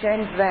change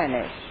and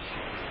vanish.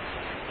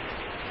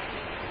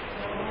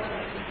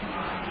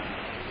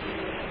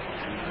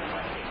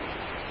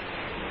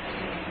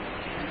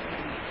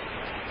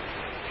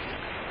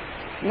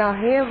 Now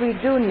here we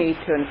do need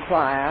to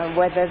inquire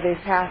whether this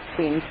has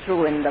been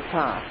true in the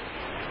past,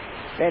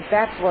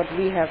 that what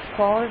we have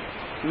called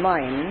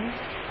mine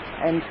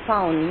and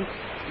found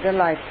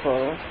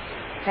delightful,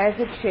 has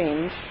it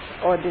changed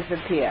or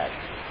disappeared?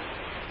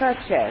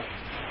 Such as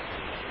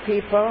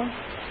people,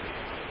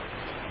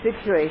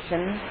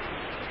 situations,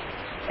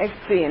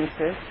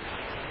 experiences,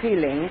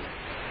 feelings,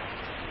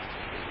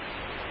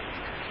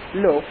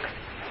 looks,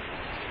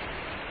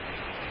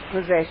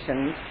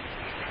 possessions.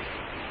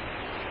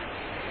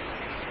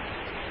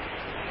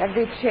 Have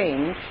they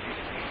changed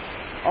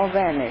or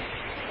vanished?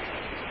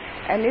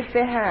 And if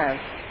they have,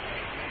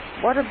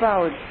 what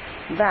about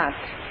that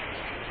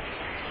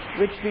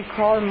which we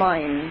call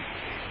mine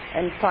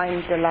and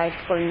find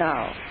delightful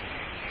now?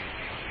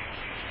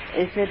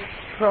 Is it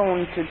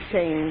prone to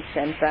change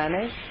and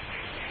vanish?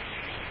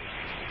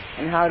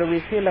 And how do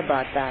we feel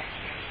about that?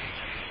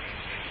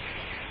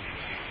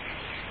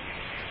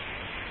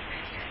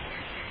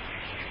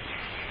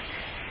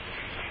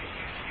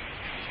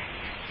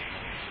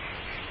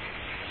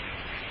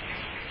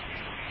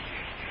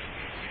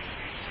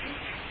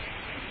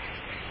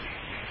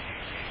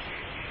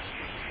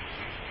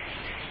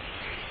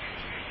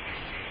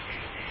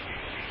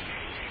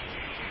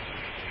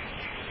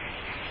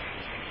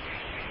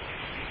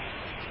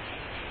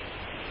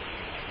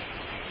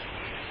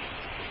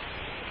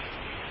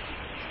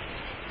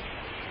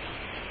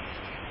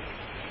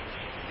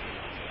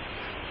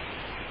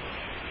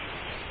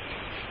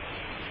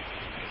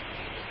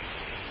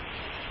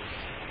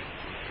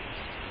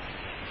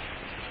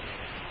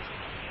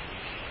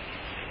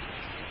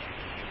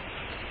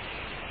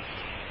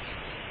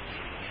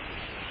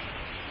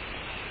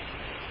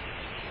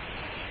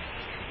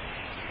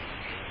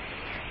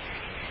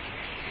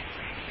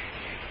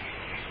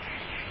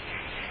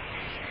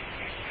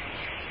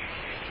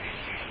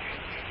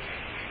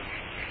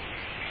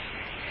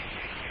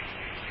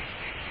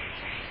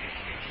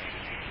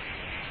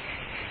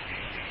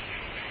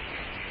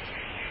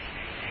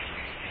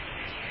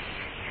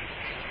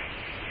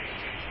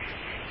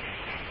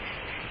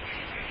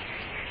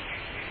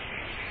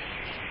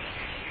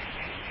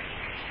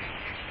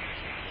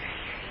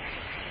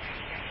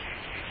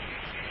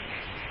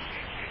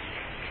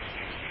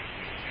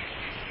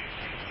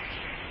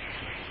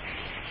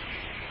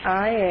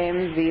 I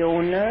am the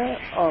owner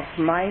of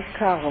my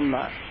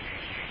karma.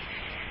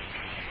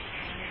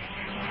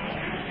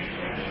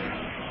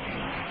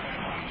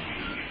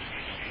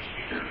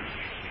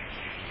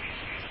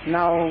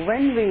 Now,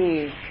 when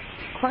we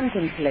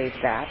contemplate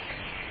that,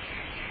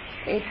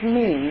 it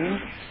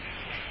means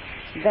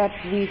that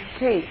we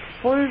take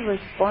full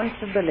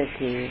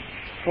responsibility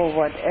for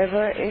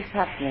whatever is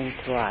happening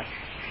to us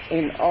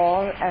in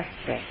all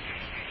aspects,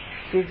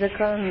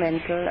 physical,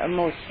 mental,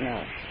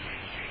 emotional,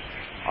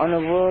 on a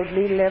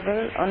worldly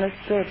level, on a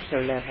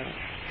spiritual level.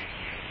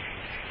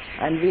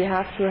 And we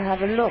have to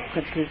have a look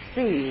to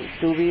see,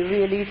 do we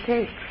really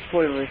take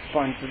full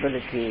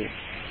responsibility,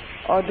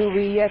 or do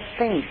we yet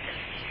think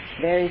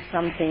there is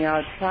something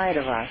outside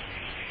of us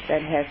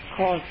that has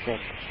caused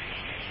it?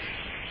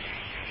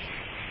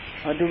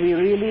 Or do we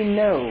really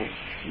know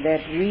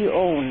that we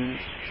own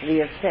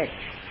the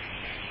effects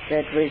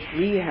that which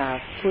we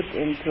have put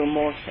into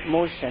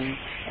motion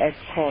as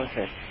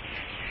causes?